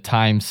picking the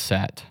time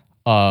set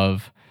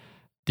of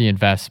the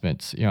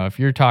investments. You know, if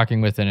you're talking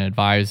with an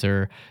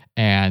advisor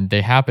and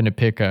they happen to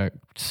pick a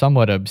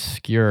somewhat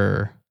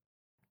obscure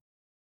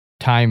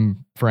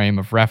time frame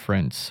of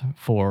reference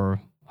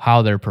for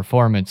how their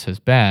performance has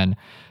been,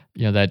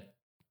 you know,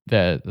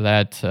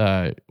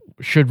 that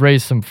should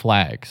raise some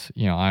flags.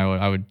 You know,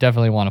 I would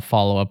definitely want to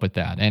follow up with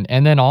that.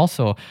 And then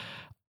also,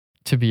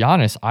 to be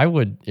honest, I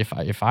would,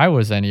 if I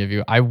was any of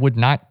you, I would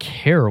not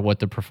care what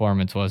the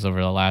performance was over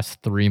the last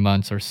 3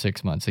 months or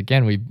 6 months.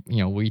 Again,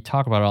 we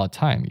talk about it all the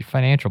time. Your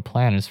financial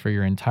plan is for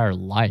your entire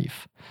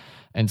life.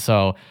 And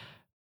so,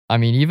 I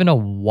mean, even a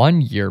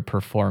 1 year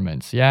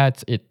performance, yeah,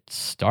 it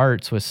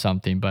starts with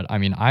something, but I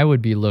mean, I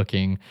would be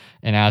looking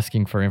and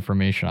asking for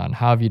information on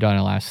how have you done in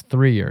the last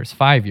 3 years,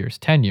 5 years,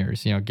 10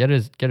 years, you know, get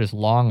as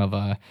long of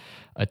a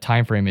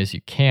time frame as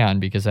you can,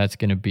 because that's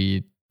going to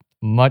be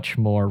much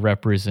more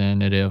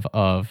representative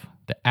of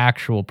the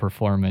actual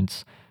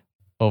performance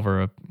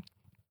over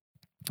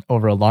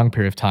a long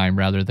period of time,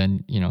 rather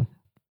than, you know,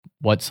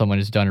 what someone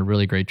has done a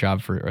really great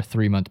job for a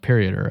 3 month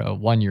period or a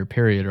 1 year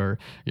period, or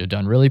you've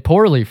done really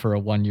poorly for a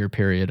 1 year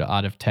period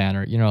out of 10,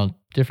 or, you know,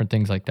 different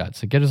things like that.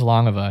 So get as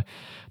long of a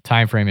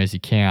time frame as you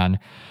can.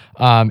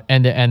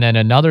 And then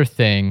another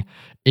thing,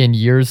 in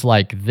years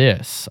like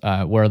this,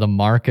 where the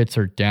markets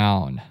are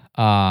down,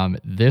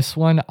 this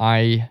one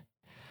I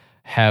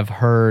have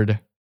heard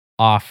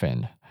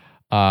often,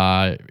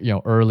 you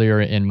know,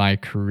 earlier in my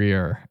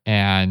career.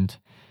 And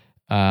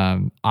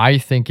I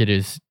think it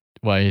is,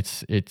 well,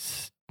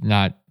 it's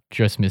not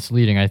just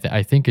misleading.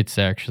 I think it's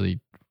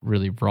actually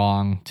really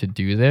wrong to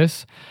do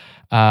this.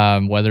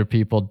 Whether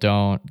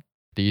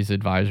these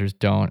advisors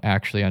don't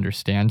actually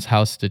understand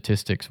how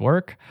statistics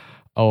work,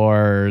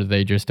 or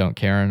they just don't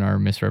care and are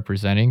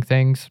misrepresenting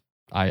things,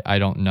 I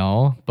don't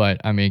know.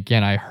 But I mean,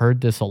 again, I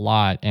heard this a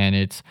lot, and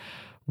it's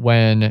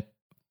when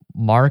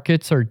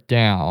markets are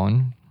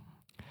down,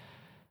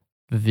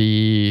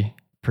 the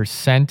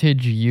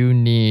percentage you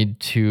need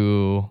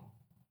to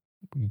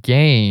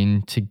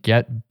gain to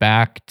get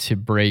back to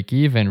break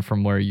even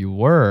from where you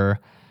were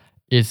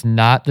is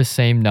not the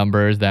same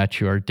number that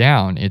you are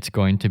down. It's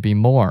going to be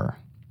more.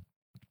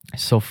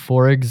 So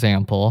for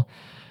example,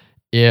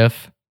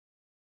 if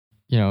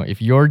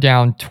you're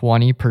down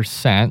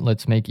 20%,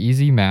 let's make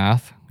easy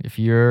math. If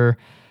you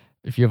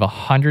have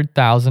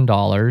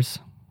 $100,000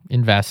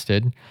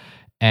 invested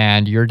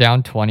and you're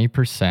down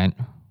 20%,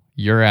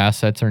 your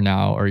assets are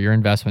now, or your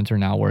investments are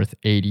now worth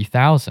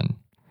 $80,000.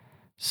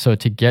 So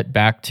to get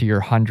back to your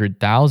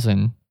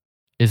 100,000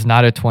 is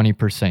not a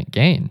 20%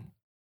 gain.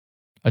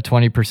 A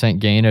 20%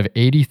 gain of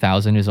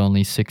 80,000 is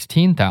only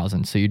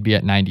 16,000. So you'd be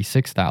at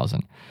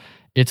 96,000.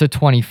 It's a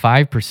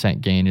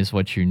 25% gain is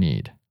what you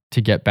need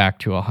to get back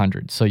to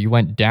 100. So you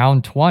went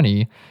down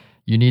 20,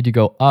 you need to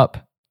go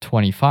up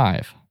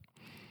 25.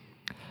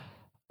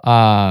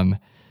 And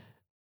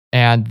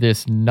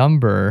this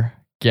number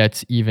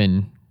gets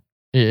even,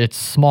 it's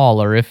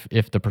smaller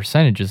if the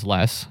percentage is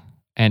less,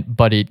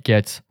 but it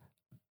gets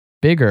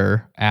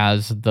bigger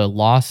as the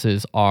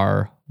losses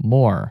are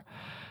more.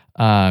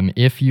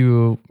 If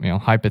you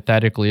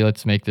hypothetically,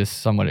 let's make this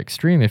somewhat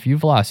extreme. If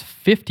you've lost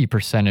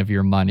 50% of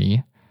your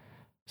money,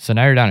 so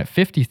now you're down at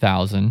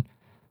 50,000.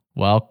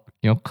 Well,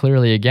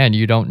 clearly again,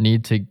 you don't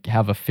need to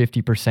have a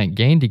 50%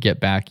 gain to get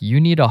back.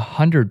 You need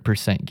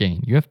 100%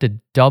 gain. You have to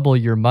double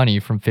your money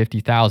from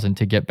 50,000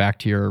 to get back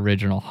to your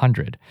original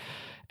 100.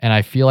 And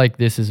I feel like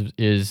this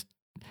is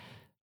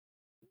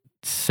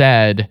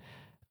said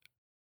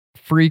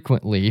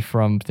frequently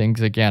from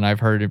things, again,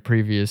 I've heard in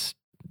previous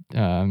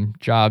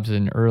jobs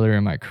and earlier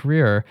in my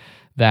career,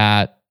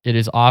 that it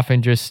is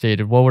often just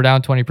stated, well, we're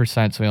down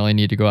 20%, so we only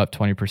need to go up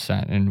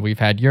 20%. And we've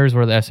had years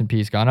where the S&P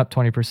has gone up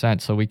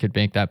 20%, so we could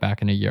make that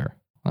back in a year.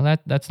 Well,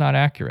 that's not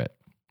accurate.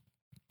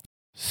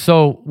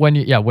 So when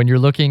you're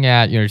looking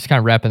at, just kind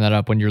of wrapping that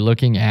up, when you're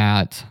looking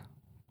at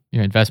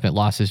investment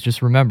losses,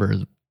 just remember,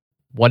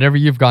 whatever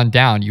you've gone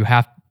down, you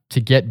have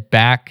to get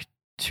back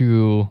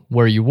to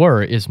where you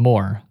were is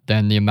more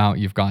than the amount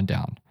you've gone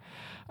down.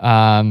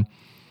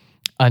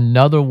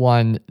 Another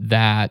one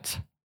that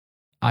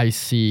I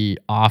see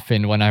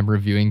often when I'm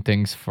reviewing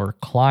things for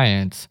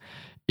clients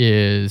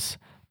is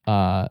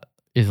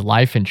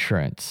life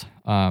insurance,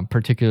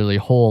 particularly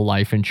whole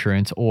life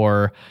insurance,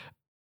 or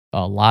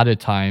a lot of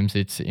times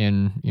it's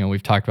in,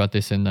 we've talked about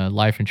this in the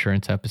life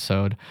insurance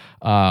episode,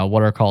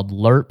 what are called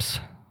LIRPs,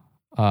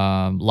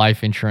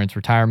 life insurance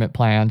retirement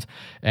plans.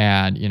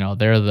 And,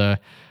 they're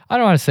I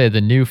don't want to say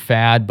the new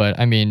fad, but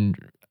I mean,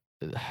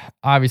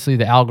 obviously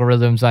the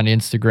algorithms on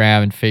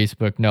Instagram and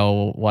Facebook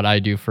know what I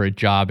do for a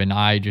job, and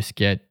I just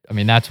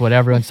that's what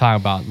everyone's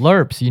talking about.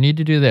 LIRPs, you need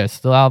to do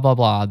this, blah, blah,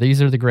 blah.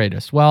 These are the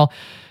greatest. Well,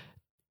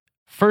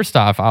 first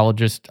off, I will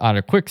just, on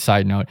a quick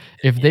side note,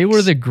 if they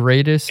were the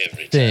greatest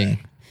thing.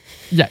 Time.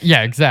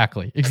 Yeah,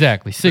 exactly.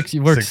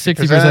 60%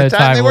 of the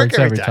time, it works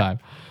every time.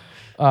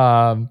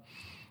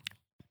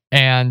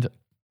 And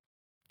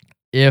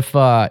if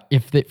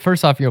they,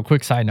 first off,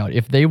 quick side note,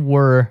 if they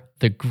were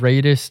the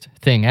greatest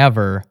thing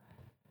ever,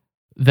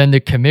 then the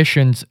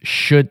commissions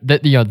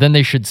then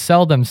they should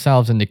sell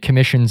themselves, and the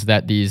commissions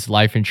that these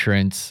life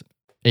insurance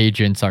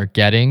agents are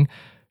getting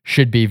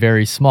should be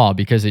very small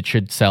because it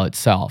should sell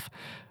itself.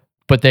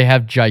 But they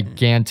have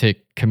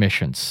gigantic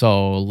commissions.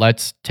 So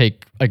let's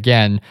take,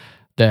 again,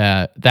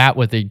 that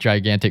with a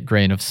gigantic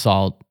grain of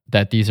salt,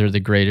 that these are the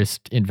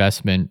greatest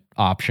investment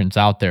options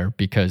out there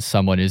because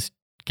someone is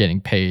getting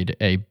paid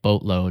a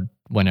boatload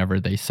whenever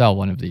they sell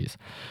one of these.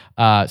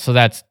 So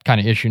that's kind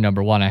of issue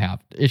number one I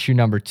have. Issue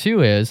number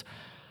two is,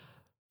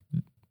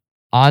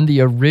 on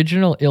the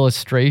original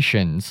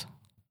illustrations,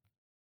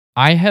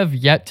 I have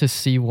yet to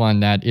see one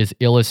that is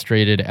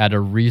illustrated at a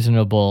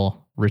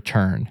reasonable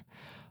return.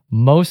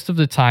 Most of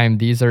the time,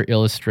 these are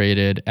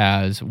illustrated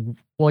as,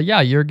 well,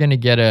 yeah, you're going to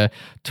get a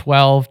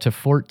 12 to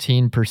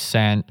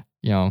 14%,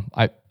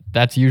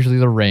 that's usually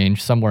the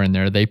range, somewhere in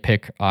there. They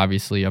pick,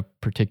 obviously, a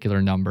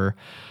particular number.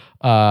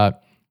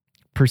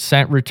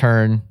 Percent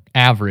return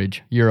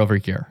average year over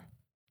year.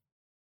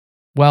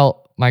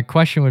 Well, my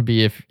question would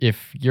be,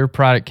 if your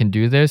product can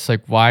do this,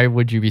 like, why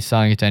would you be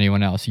selling it to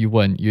anyone else? You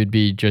wouldn't. You'd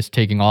be just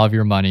taking all of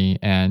your money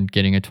and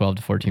getting a 12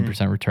 to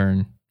 14%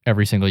 return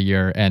every single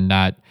year and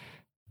not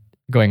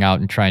going out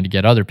and trying to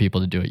get other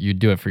people to do it. You'd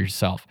do it for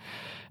yourself.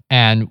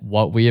 And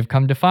what we have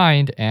come to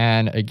find,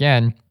 and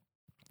again,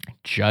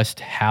 just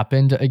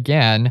happened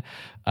again,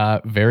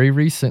 very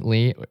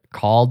recently,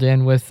 called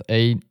in with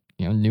a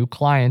new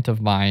client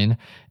of mine,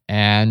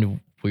 and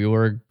we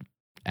were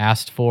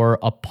asked for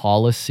a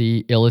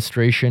policy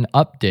illustration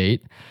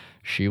update.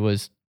 She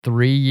was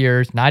 3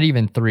 years, not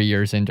even 3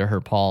 years into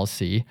her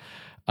policy,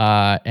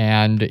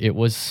 and it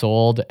was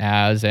sold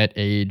as at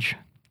age,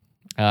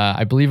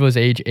 I believe it was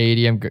age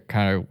 80. I'm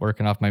kind of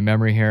working off my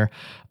memory here.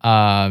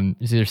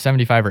 It's either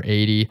 75 or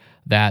 80,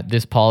 that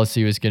this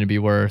policy was going to be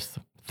worth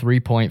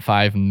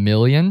 $3.5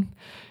 million.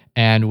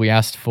 And we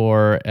asked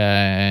for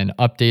an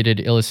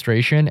updated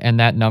illustration, and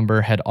that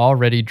number had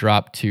already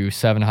dropped to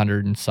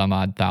 700 and some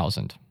odd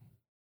thousand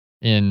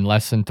in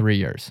less than 3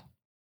 years,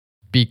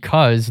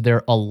 because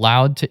they're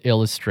allowed to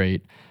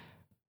illustrate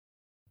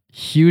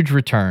huge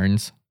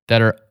returns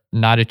that are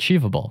not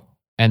achievable.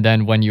 And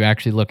then when you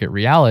actually look at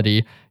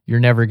reality, you're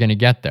never going to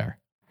get there.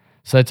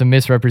 So that's a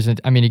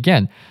misrepresentation. I mean,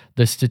 again,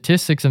 the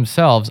statistics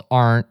themselves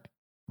aren't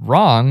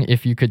wrong.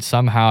 If you could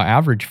somehow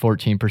average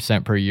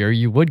 14% per year,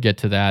 you would get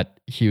to that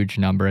huge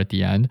number at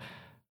the end,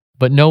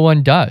 but no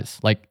one does.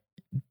 Like,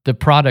 the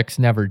products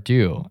never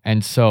do.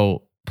 And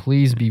so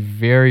please be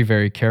very,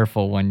 very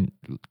careful when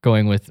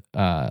going with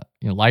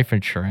life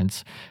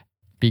insurance,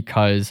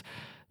 because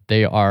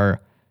they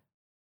are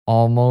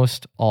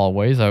almost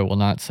always, I will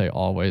not say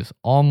always,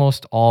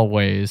 almost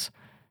always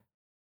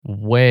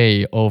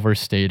way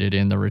overstated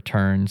in the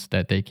returns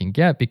that they can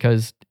get,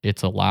 because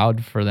it's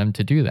allowed for them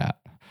to do that.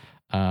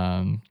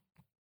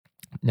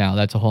 Now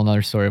that's a whole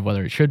nother story of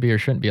whether it should be or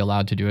shouldn't be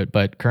allowed to do it,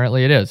 but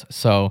currently it is.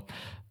 So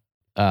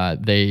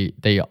they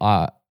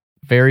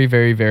very,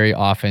 very, very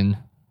often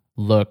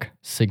look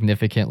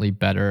significantly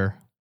better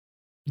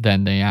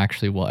than they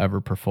actually will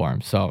ever perform.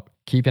 So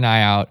keep an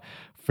eye out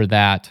for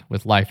that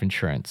with life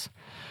insurance.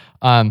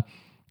 And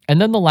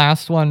then the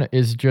last one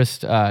is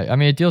just,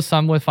 it deals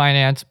some with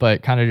finance,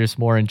 but kind of just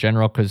more in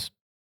general because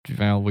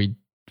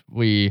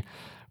we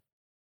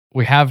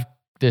have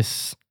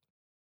this.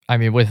 How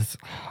do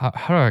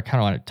I kind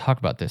of want to talk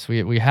about this?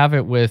 We have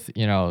it with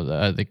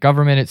the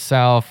government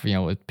itself,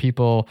 with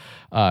people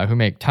who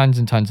make tons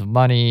and tons of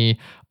money.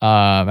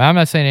 I'm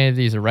not saying any of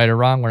these are right or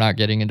wrong. We're not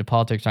getting into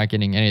politics, not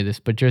getting any of this,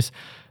 but just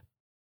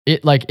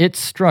it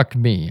struck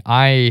me.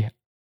 I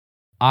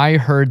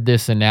heard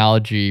this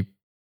analogy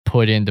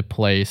put into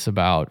place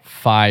about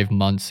 5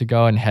 months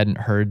ago and hadn't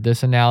heard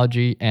this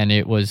analogy, and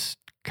it was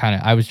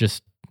I was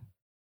just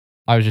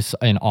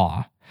in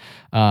awe.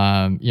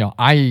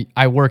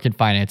 I work in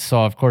finance,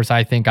 so of course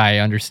I think I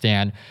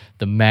understand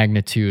the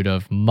magnitude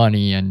of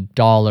money and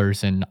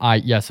dollars, and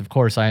yes, of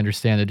course I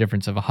understand the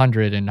difference of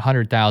 100 and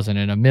 100,000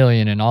 and a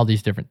million and all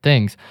these different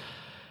things.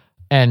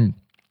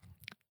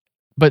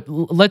 But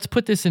let's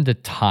put this into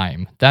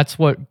time. That's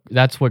what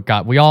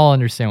we all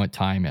understand what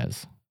time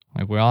is.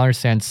 Like we all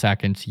understand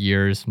seconds,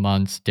 years,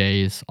 months,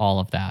 days, all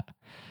of that.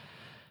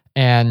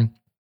 And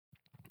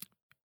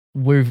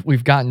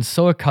we've gotten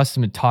so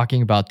accustomed to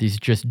talking about these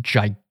just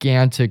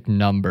gigantic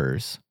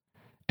numbers,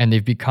 and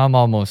they've become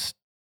almost,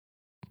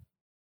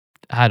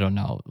 I don't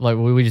know, like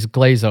we just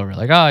glaze over,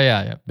 like, oh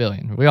yeah,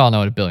 billion. We all know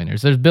what a billionaire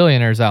is. There's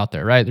billionaires out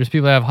there, right? There's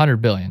people that have 100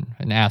 billion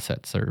in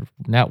assets or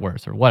net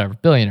worth or whatever.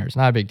 Billionaires,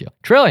 not a big deal.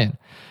 Trillion.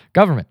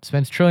 Government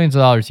spends trillions of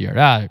dollars a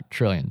year.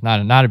 Trillion,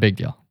 not a big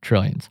deal.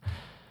 Trillions.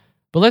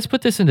 But let's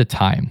put this into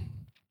time.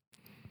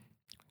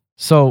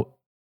 So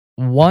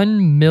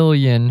 $1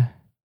 million,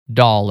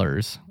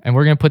 and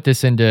we're going to put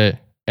this into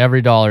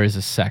every dollar is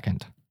a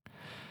second.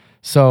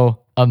 So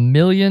 $1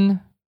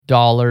 million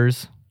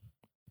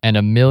and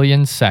 1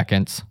 million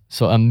seconds.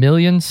 So 1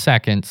 million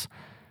seconds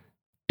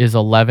is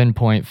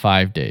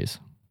 11.5 days.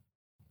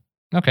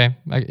 Okay,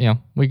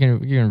 we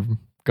can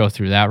go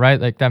through that, right?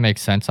 Like that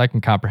makes sense. I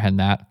can comprehend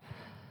that.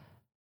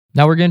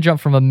 Now we're going to jump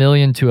from 1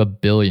 million to 1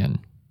 billion.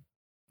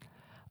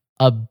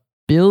 1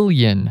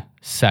 billion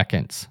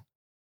seconds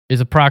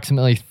is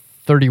approximately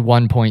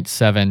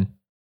 31.7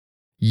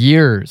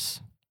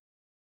 years.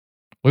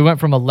 We went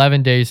from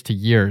 11 days to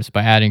years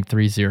by adding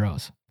 3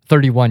 zeros.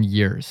 31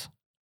 years.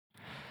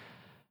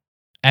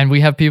 And we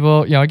have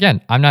people,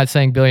 again, I'm not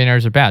saying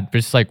billionaires are bad, but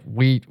it's like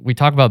we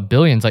talk about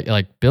billions,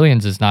 like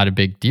billions is not a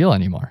big deal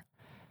anymore.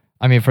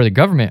 I mean, for the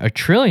government, $1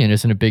 trillion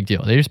isn't a big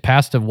deal. They just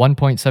passed a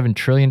 $1.7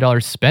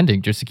 trillion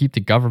spending just to keep the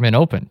government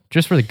open,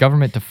 just for the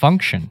government to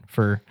function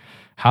for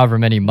however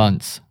many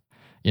months,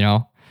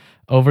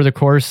 over the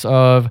course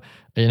of,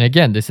 and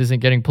again, this isn't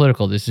getting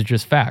political. This is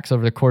just facts.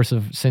 Over the course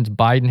of, since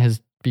Biden has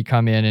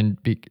become in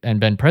and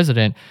been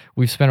president,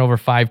 we've spent over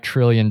 $5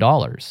 trillion.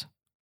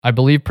 I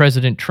believe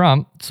President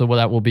Trump, so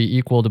that will be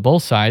equal to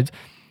both sides,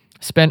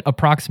 spent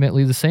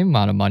approximately the same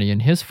amount of money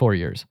in his 4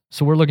 years.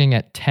 So we're looking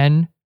at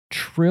 $10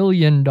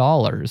 trillion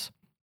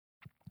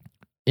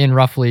in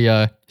roughly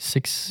a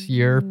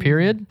 6-year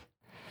period.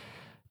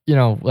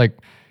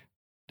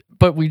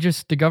 But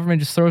the government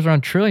just throws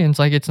around trillions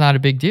like it's not a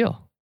big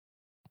deal.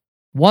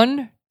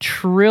 1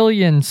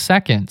 trillion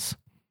seconds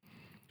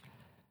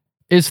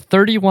is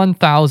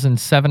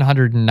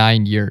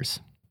 31,709 years.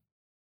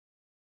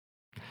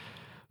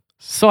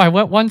 So I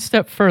went one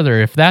step further.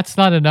 If that's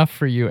not enough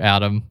for you,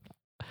 Adam,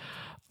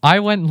 I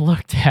went and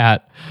looked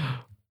at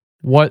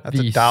what that's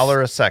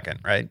 $1 a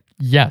second, right?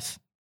 Yes.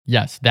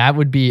 That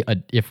would be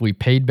if we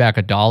paid back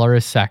 $1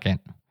 a second,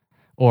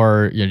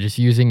 or just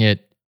using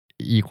it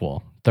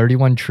equal.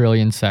 31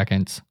 trillion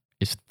seconds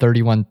is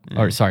 1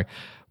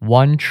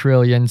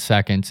 trillion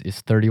seconds is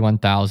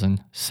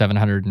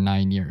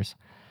 31,709 years.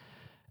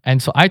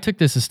 And so I took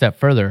this a step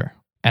further,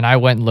 and I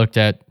went and looked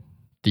at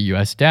the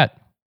U.S.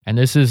 debt. And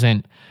this is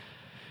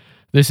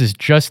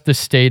just the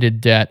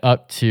stated debt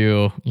up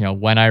to,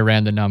 when I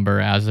ran the number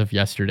as of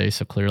yesterday.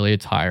 So clearly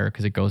it's higher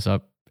because it goes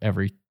up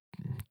every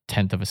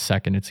 10th of a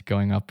second. It's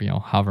going up,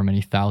 however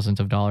many thousands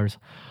of dollars.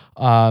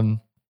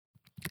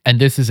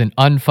 And this is an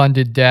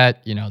unfunded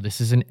debt.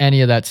 This isn't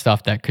any of that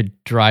stuff that could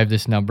drive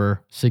this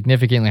number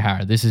significantly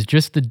higher. This is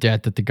just the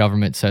debt that the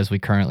government says we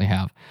currently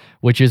have,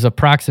 which is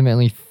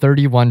approximately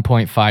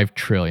 31.5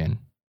 trillion.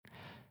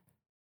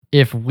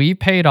 If we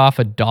paid off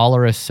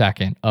 $1 a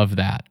second of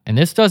that, and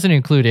this doesn't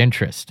include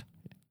interest,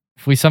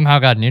 if we somehow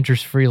got an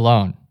interest-free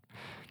loan,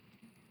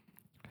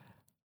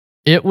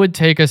 it would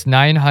take us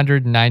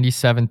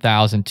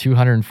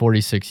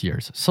 997,246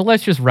 years. So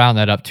let's just round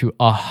that up to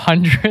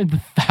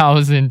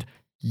 100,000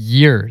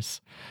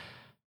 years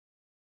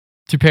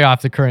to pay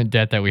off the current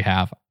debt that we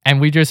have.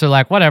 And we just are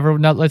like, whatever,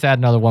 let's add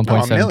another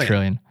 1.7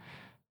 trillion.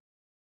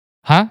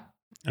 Huh?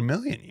 1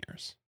 million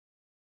years.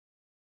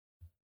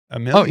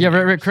 1 million. Oh, yeah,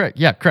 right, correct.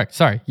 Yeah, correct.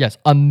 Sorry. Yes,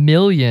 1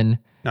 million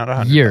not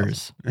 100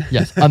 years.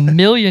 Yes, 1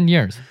 million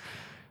years.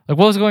 Like,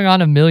 what was going on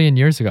 1 million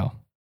years ago?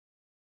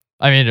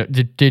 I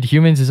mean, did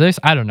humans exist?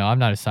 I don't know. I'm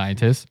not a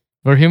scientist.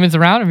 Were humans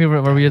around? I mean,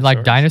 were we in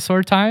like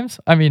dinosaur times?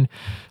 I mean,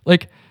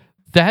 like,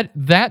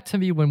 that to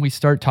me, when we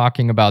start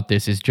talking about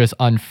this, is just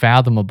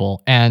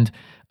unfathomable. And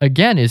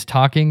again, is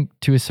talking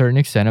to a certain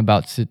extent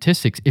about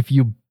statistics. If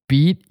you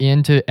beat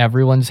into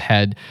everyone's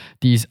head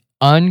these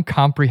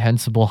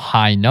incomprehensible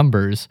high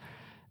numbers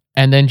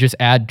and then just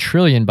add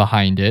trillion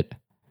behind it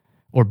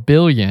or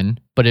billion,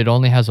 but it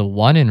only has a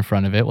 1 in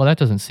front of it, well, that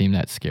doesn't seem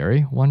that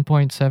scary.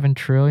 1.7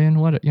 trillion,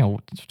 what, you know,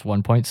 it's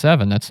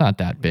 1.7, that's not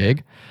that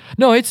big.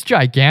 No, it's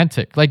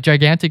gigantic. Like,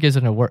 gigantic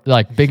isn't a word,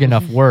 like big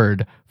enough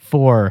word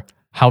for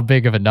how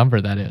big of a number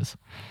that is.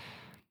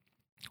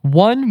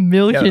 1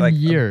 million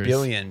years. A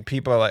billion.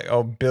 People are like,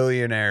 oh,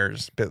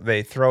 billionaires. But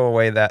they throw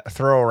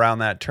around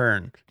that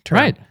term.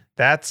 Right.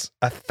 That's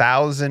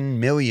 1,000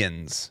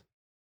 millions.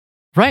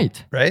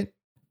 Right. Right?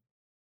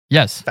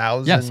 Yes.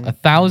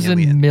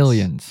 1,000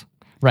 millions.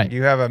 Right.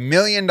 You have $1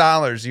 million.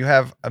 You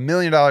have $1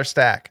 million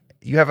stack.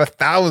 You have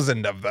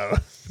 1,000 of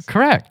those.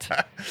 Correct.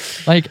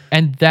 Like,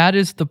 and that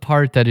is the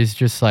part that is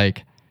just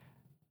like,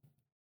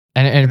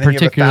 and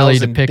particularly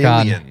to pick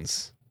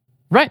billions.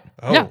 On. Right.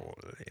 Oh, yeah.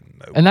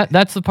 And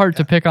that's the part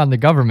to pick on the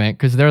government,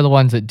 because they're the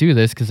ones that do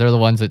this, because they're the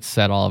ones that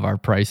set all of our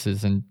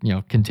prices and, you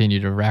know,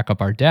 continue to rack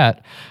up our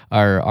debt,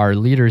 our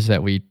leaders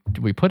that we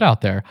put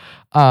out there.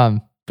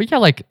 But yeah,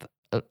 like,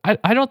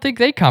 I don't think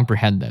they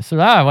comprehend this.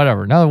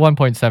 Whatever, another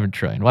 1.7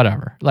 trillion,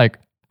 whatever. Like,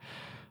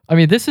 I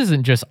mean, this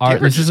isn't just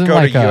art. This isn't go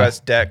like to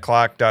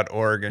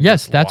usdebtclock.org and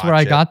yes, that's where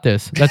I got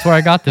this. That's where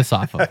I got this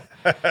off of.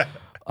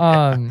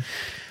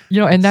 You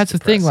know, and that's the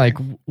thing. Like,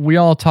 we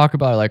all talk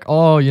about, like,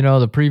 oh, you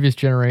know, the previous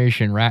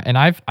generation, and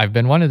I've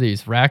been one of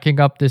these, racking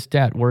up this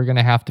debt we're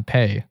gonna have to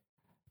pay.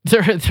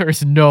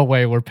 There's no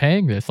way we're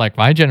paying this. Like,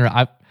 my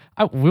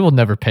we will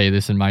never pay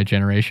this in my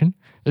generation.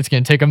 It's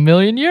gonna take 1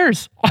 million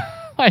years.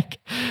 Like,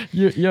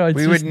 you know, it's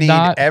we would need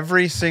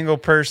every single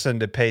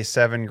person to pay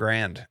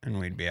 $7,000 and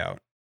we'd be out.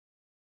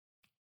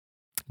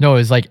 No, it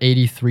was like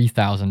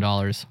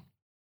 $83,000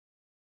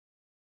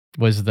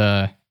 was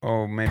the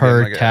maybe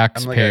per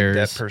taxpayers.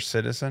 Debt per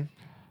citizen.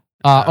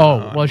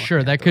 Well,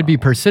 sure, that could be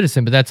per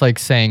citizen, but that's like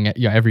saying,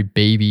 you know, every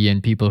baby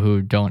and people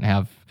who don't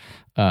have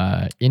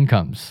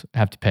incomes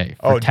have to pay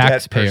for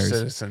taxpayers. Debt per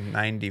citizen,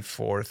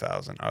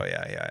 94,000. Oh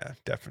yeah,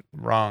 definitely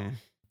wrong.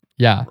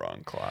 Yeah,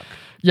 wrong clock.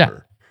 Yeah.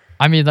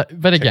 I mean,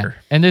 but again,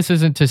 and this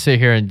isn't to sit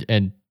here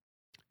and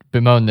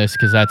bemoan this,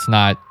 because that's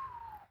not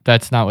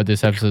what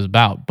this episode is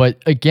about.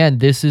 But again,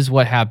 this is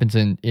what happens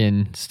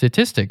in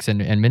statistics and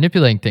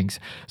manipulating things.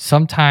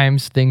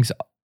 Sometimes things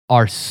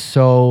are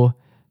so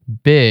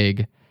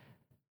big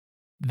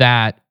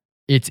that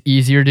it's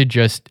easier to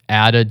just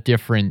add a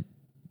different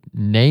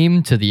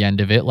name to the end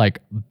of it,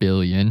 like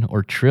billion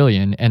or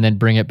trillion, and then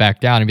bring it back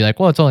down and be like,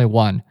 well, it's only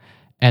 1.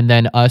 And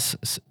then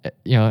us,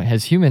 you know,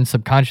 as humans,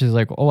 subconsciously,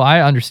 like, oh, I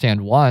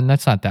understand 1.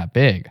 That's not that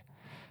big.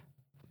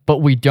 But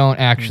we don't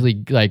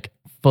actually like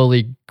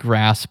fully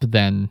grasp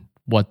then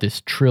what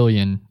this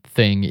trillion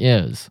thing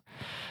is.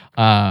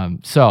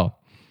 So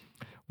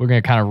we're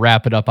going to kind of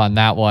wrap it up on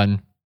that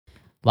one.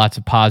 Lots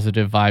of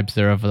positive vibes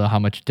there of how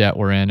much debt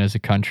we're in as a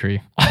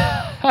country.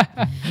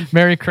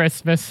 Merry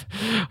Christmas.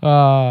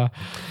 But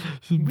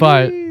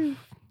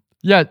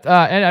yeah,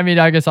 and I mean,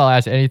 I guess I'll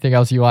ask anything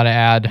else you want to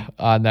add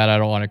on that. I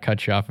don't want to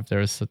cut you off if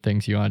there's some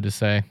things you wanted to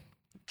say.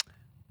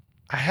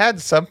 I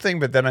had something,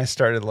 but then I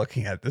started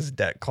looking at this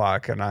debt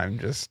clock, and I'm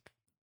just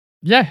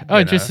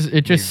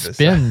it just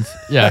spins.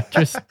 Yeah,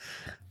 just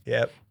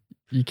yep.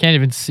 You can't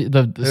even see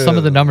some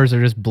of the numbers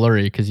are just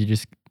blurry because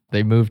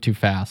they move too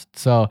fast.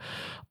 So,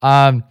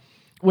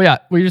 well, yeah,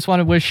 we just want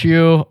to wish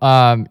you,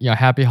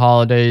 happy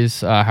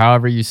holidays,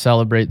 however you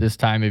celebrate this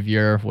time of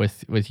year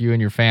with you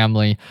and your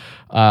family.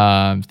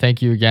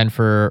 Thank you again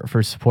for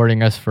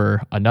supporting us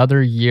for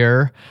another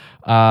year.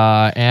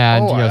 I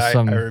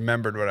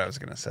remembered what I was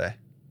going to say.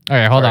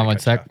 Okay, hold on one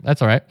sec.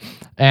 That's all right.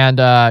 And,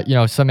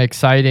 some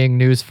exciting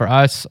news for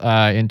us.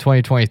 In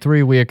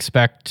 2023, we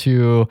expect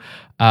to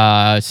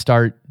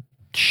start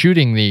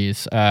shooting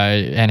these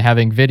and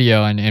having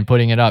video and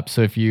putting it up.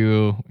 So if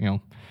you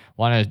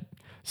want to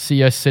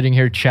see us sitting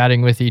here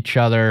chatting with each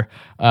other,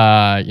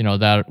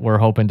 that we're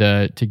hoping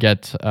to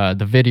get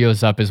the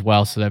videos up as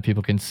well so that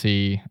people can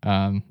see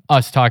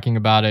us talking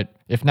about it.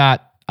 If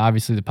not,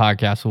 obviously the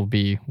podcast will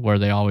be where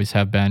they always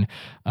have been.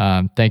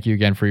 Thank you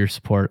again for your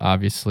support.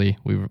 Obviously,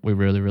 we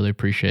really, really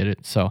appreciate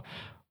it. So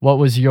what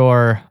was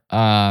your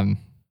thought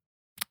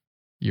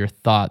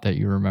that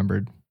you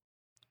remembered?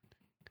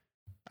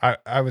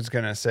 I was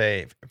going to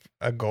say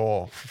a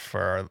goal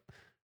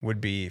would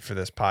be for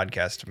this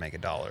podcast to make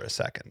 $1 a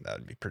second. That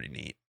would be pretty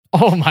neat.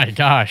 Oh my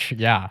gosh.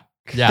 Yeah.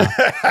 Yeah.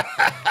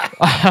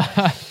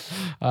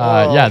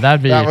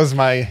 That'd be. That was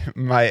my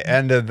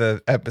end of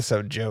the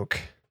episode joke.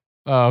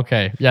 Oh,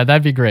 okay. Yeah,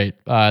 that'd be great.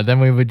 Then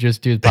we would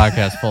just do the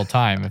podcast full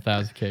time if that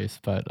was the case.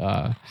 But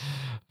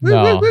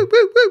no. Woo.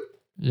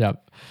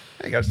 Yep.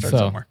 You got to start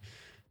somewhere.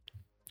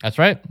 That's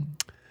right.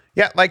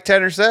 Yeah, like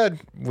Tanner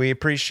said, we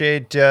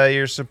appreciate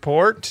your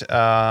support.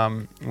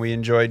 We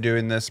enjoy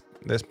doing this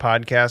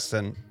podcast,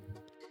 and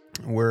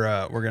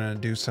we're gonna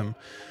do some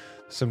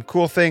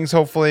cool things.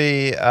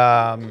 Hopefully,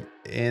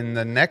 in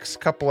the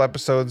next couple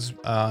episodes,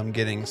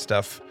 getting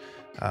stuff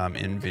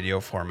in video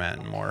format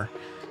and more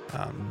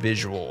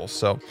visual.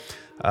 So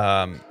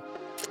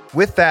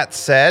with that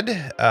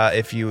said,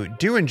 if you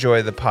do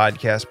enjoy the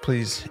podcast,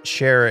 please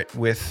share it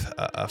with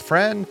a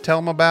friend, tell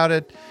them about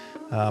it,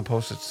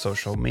 post it to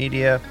social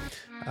media.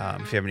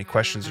 If you have any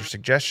questions or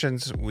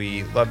suggestions,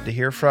 we love to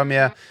hear from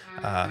you.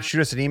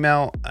 Shoot us an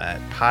email at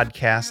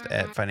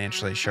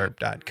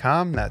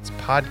podcast@financiallysharp.com. That's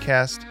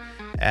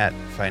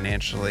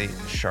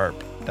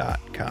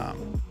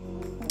podcast@financiallysharp.com.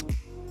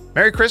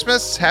 Merry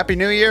Christmas. Happy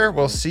New Year.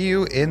 We'll see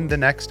you in the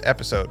next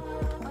episode.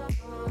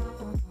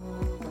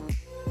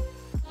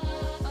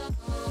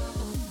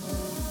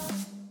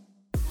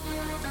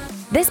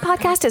 This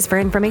podcast is for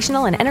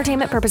informational and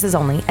entertainment purposes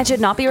only and should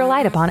not be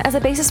relied upon as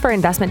a basis for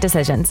investment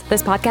decisions.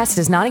 This podcast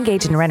does not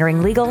engage in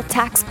rendering legal,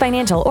 tax,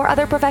 financial, or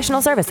other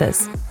professional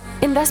services.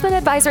 Investment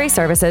advisory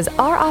services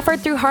are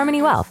offered through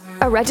Harmony Wealth,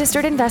 a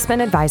registered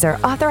investment advisor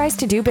authorized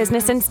to do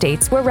business in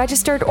states where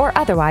registered or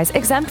otherwise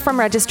exempt from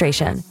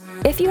registration.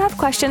 If you have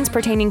questions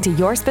pertaining to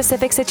your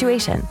specific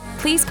situation,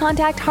 please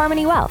contact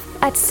Harmony Wealth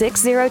at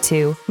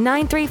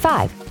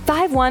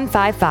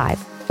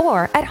 602-935-5155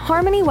 or at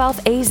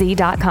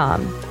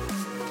harmonywealthaz.com.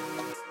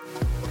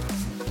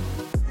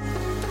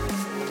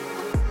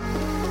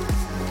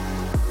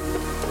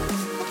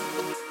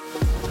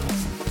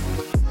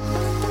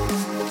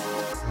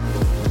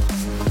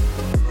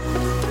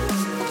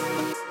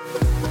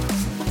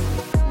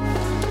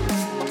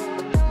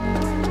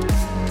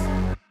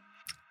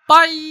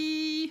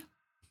 Bye.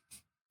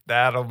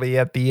 That'll be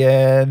at the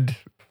end.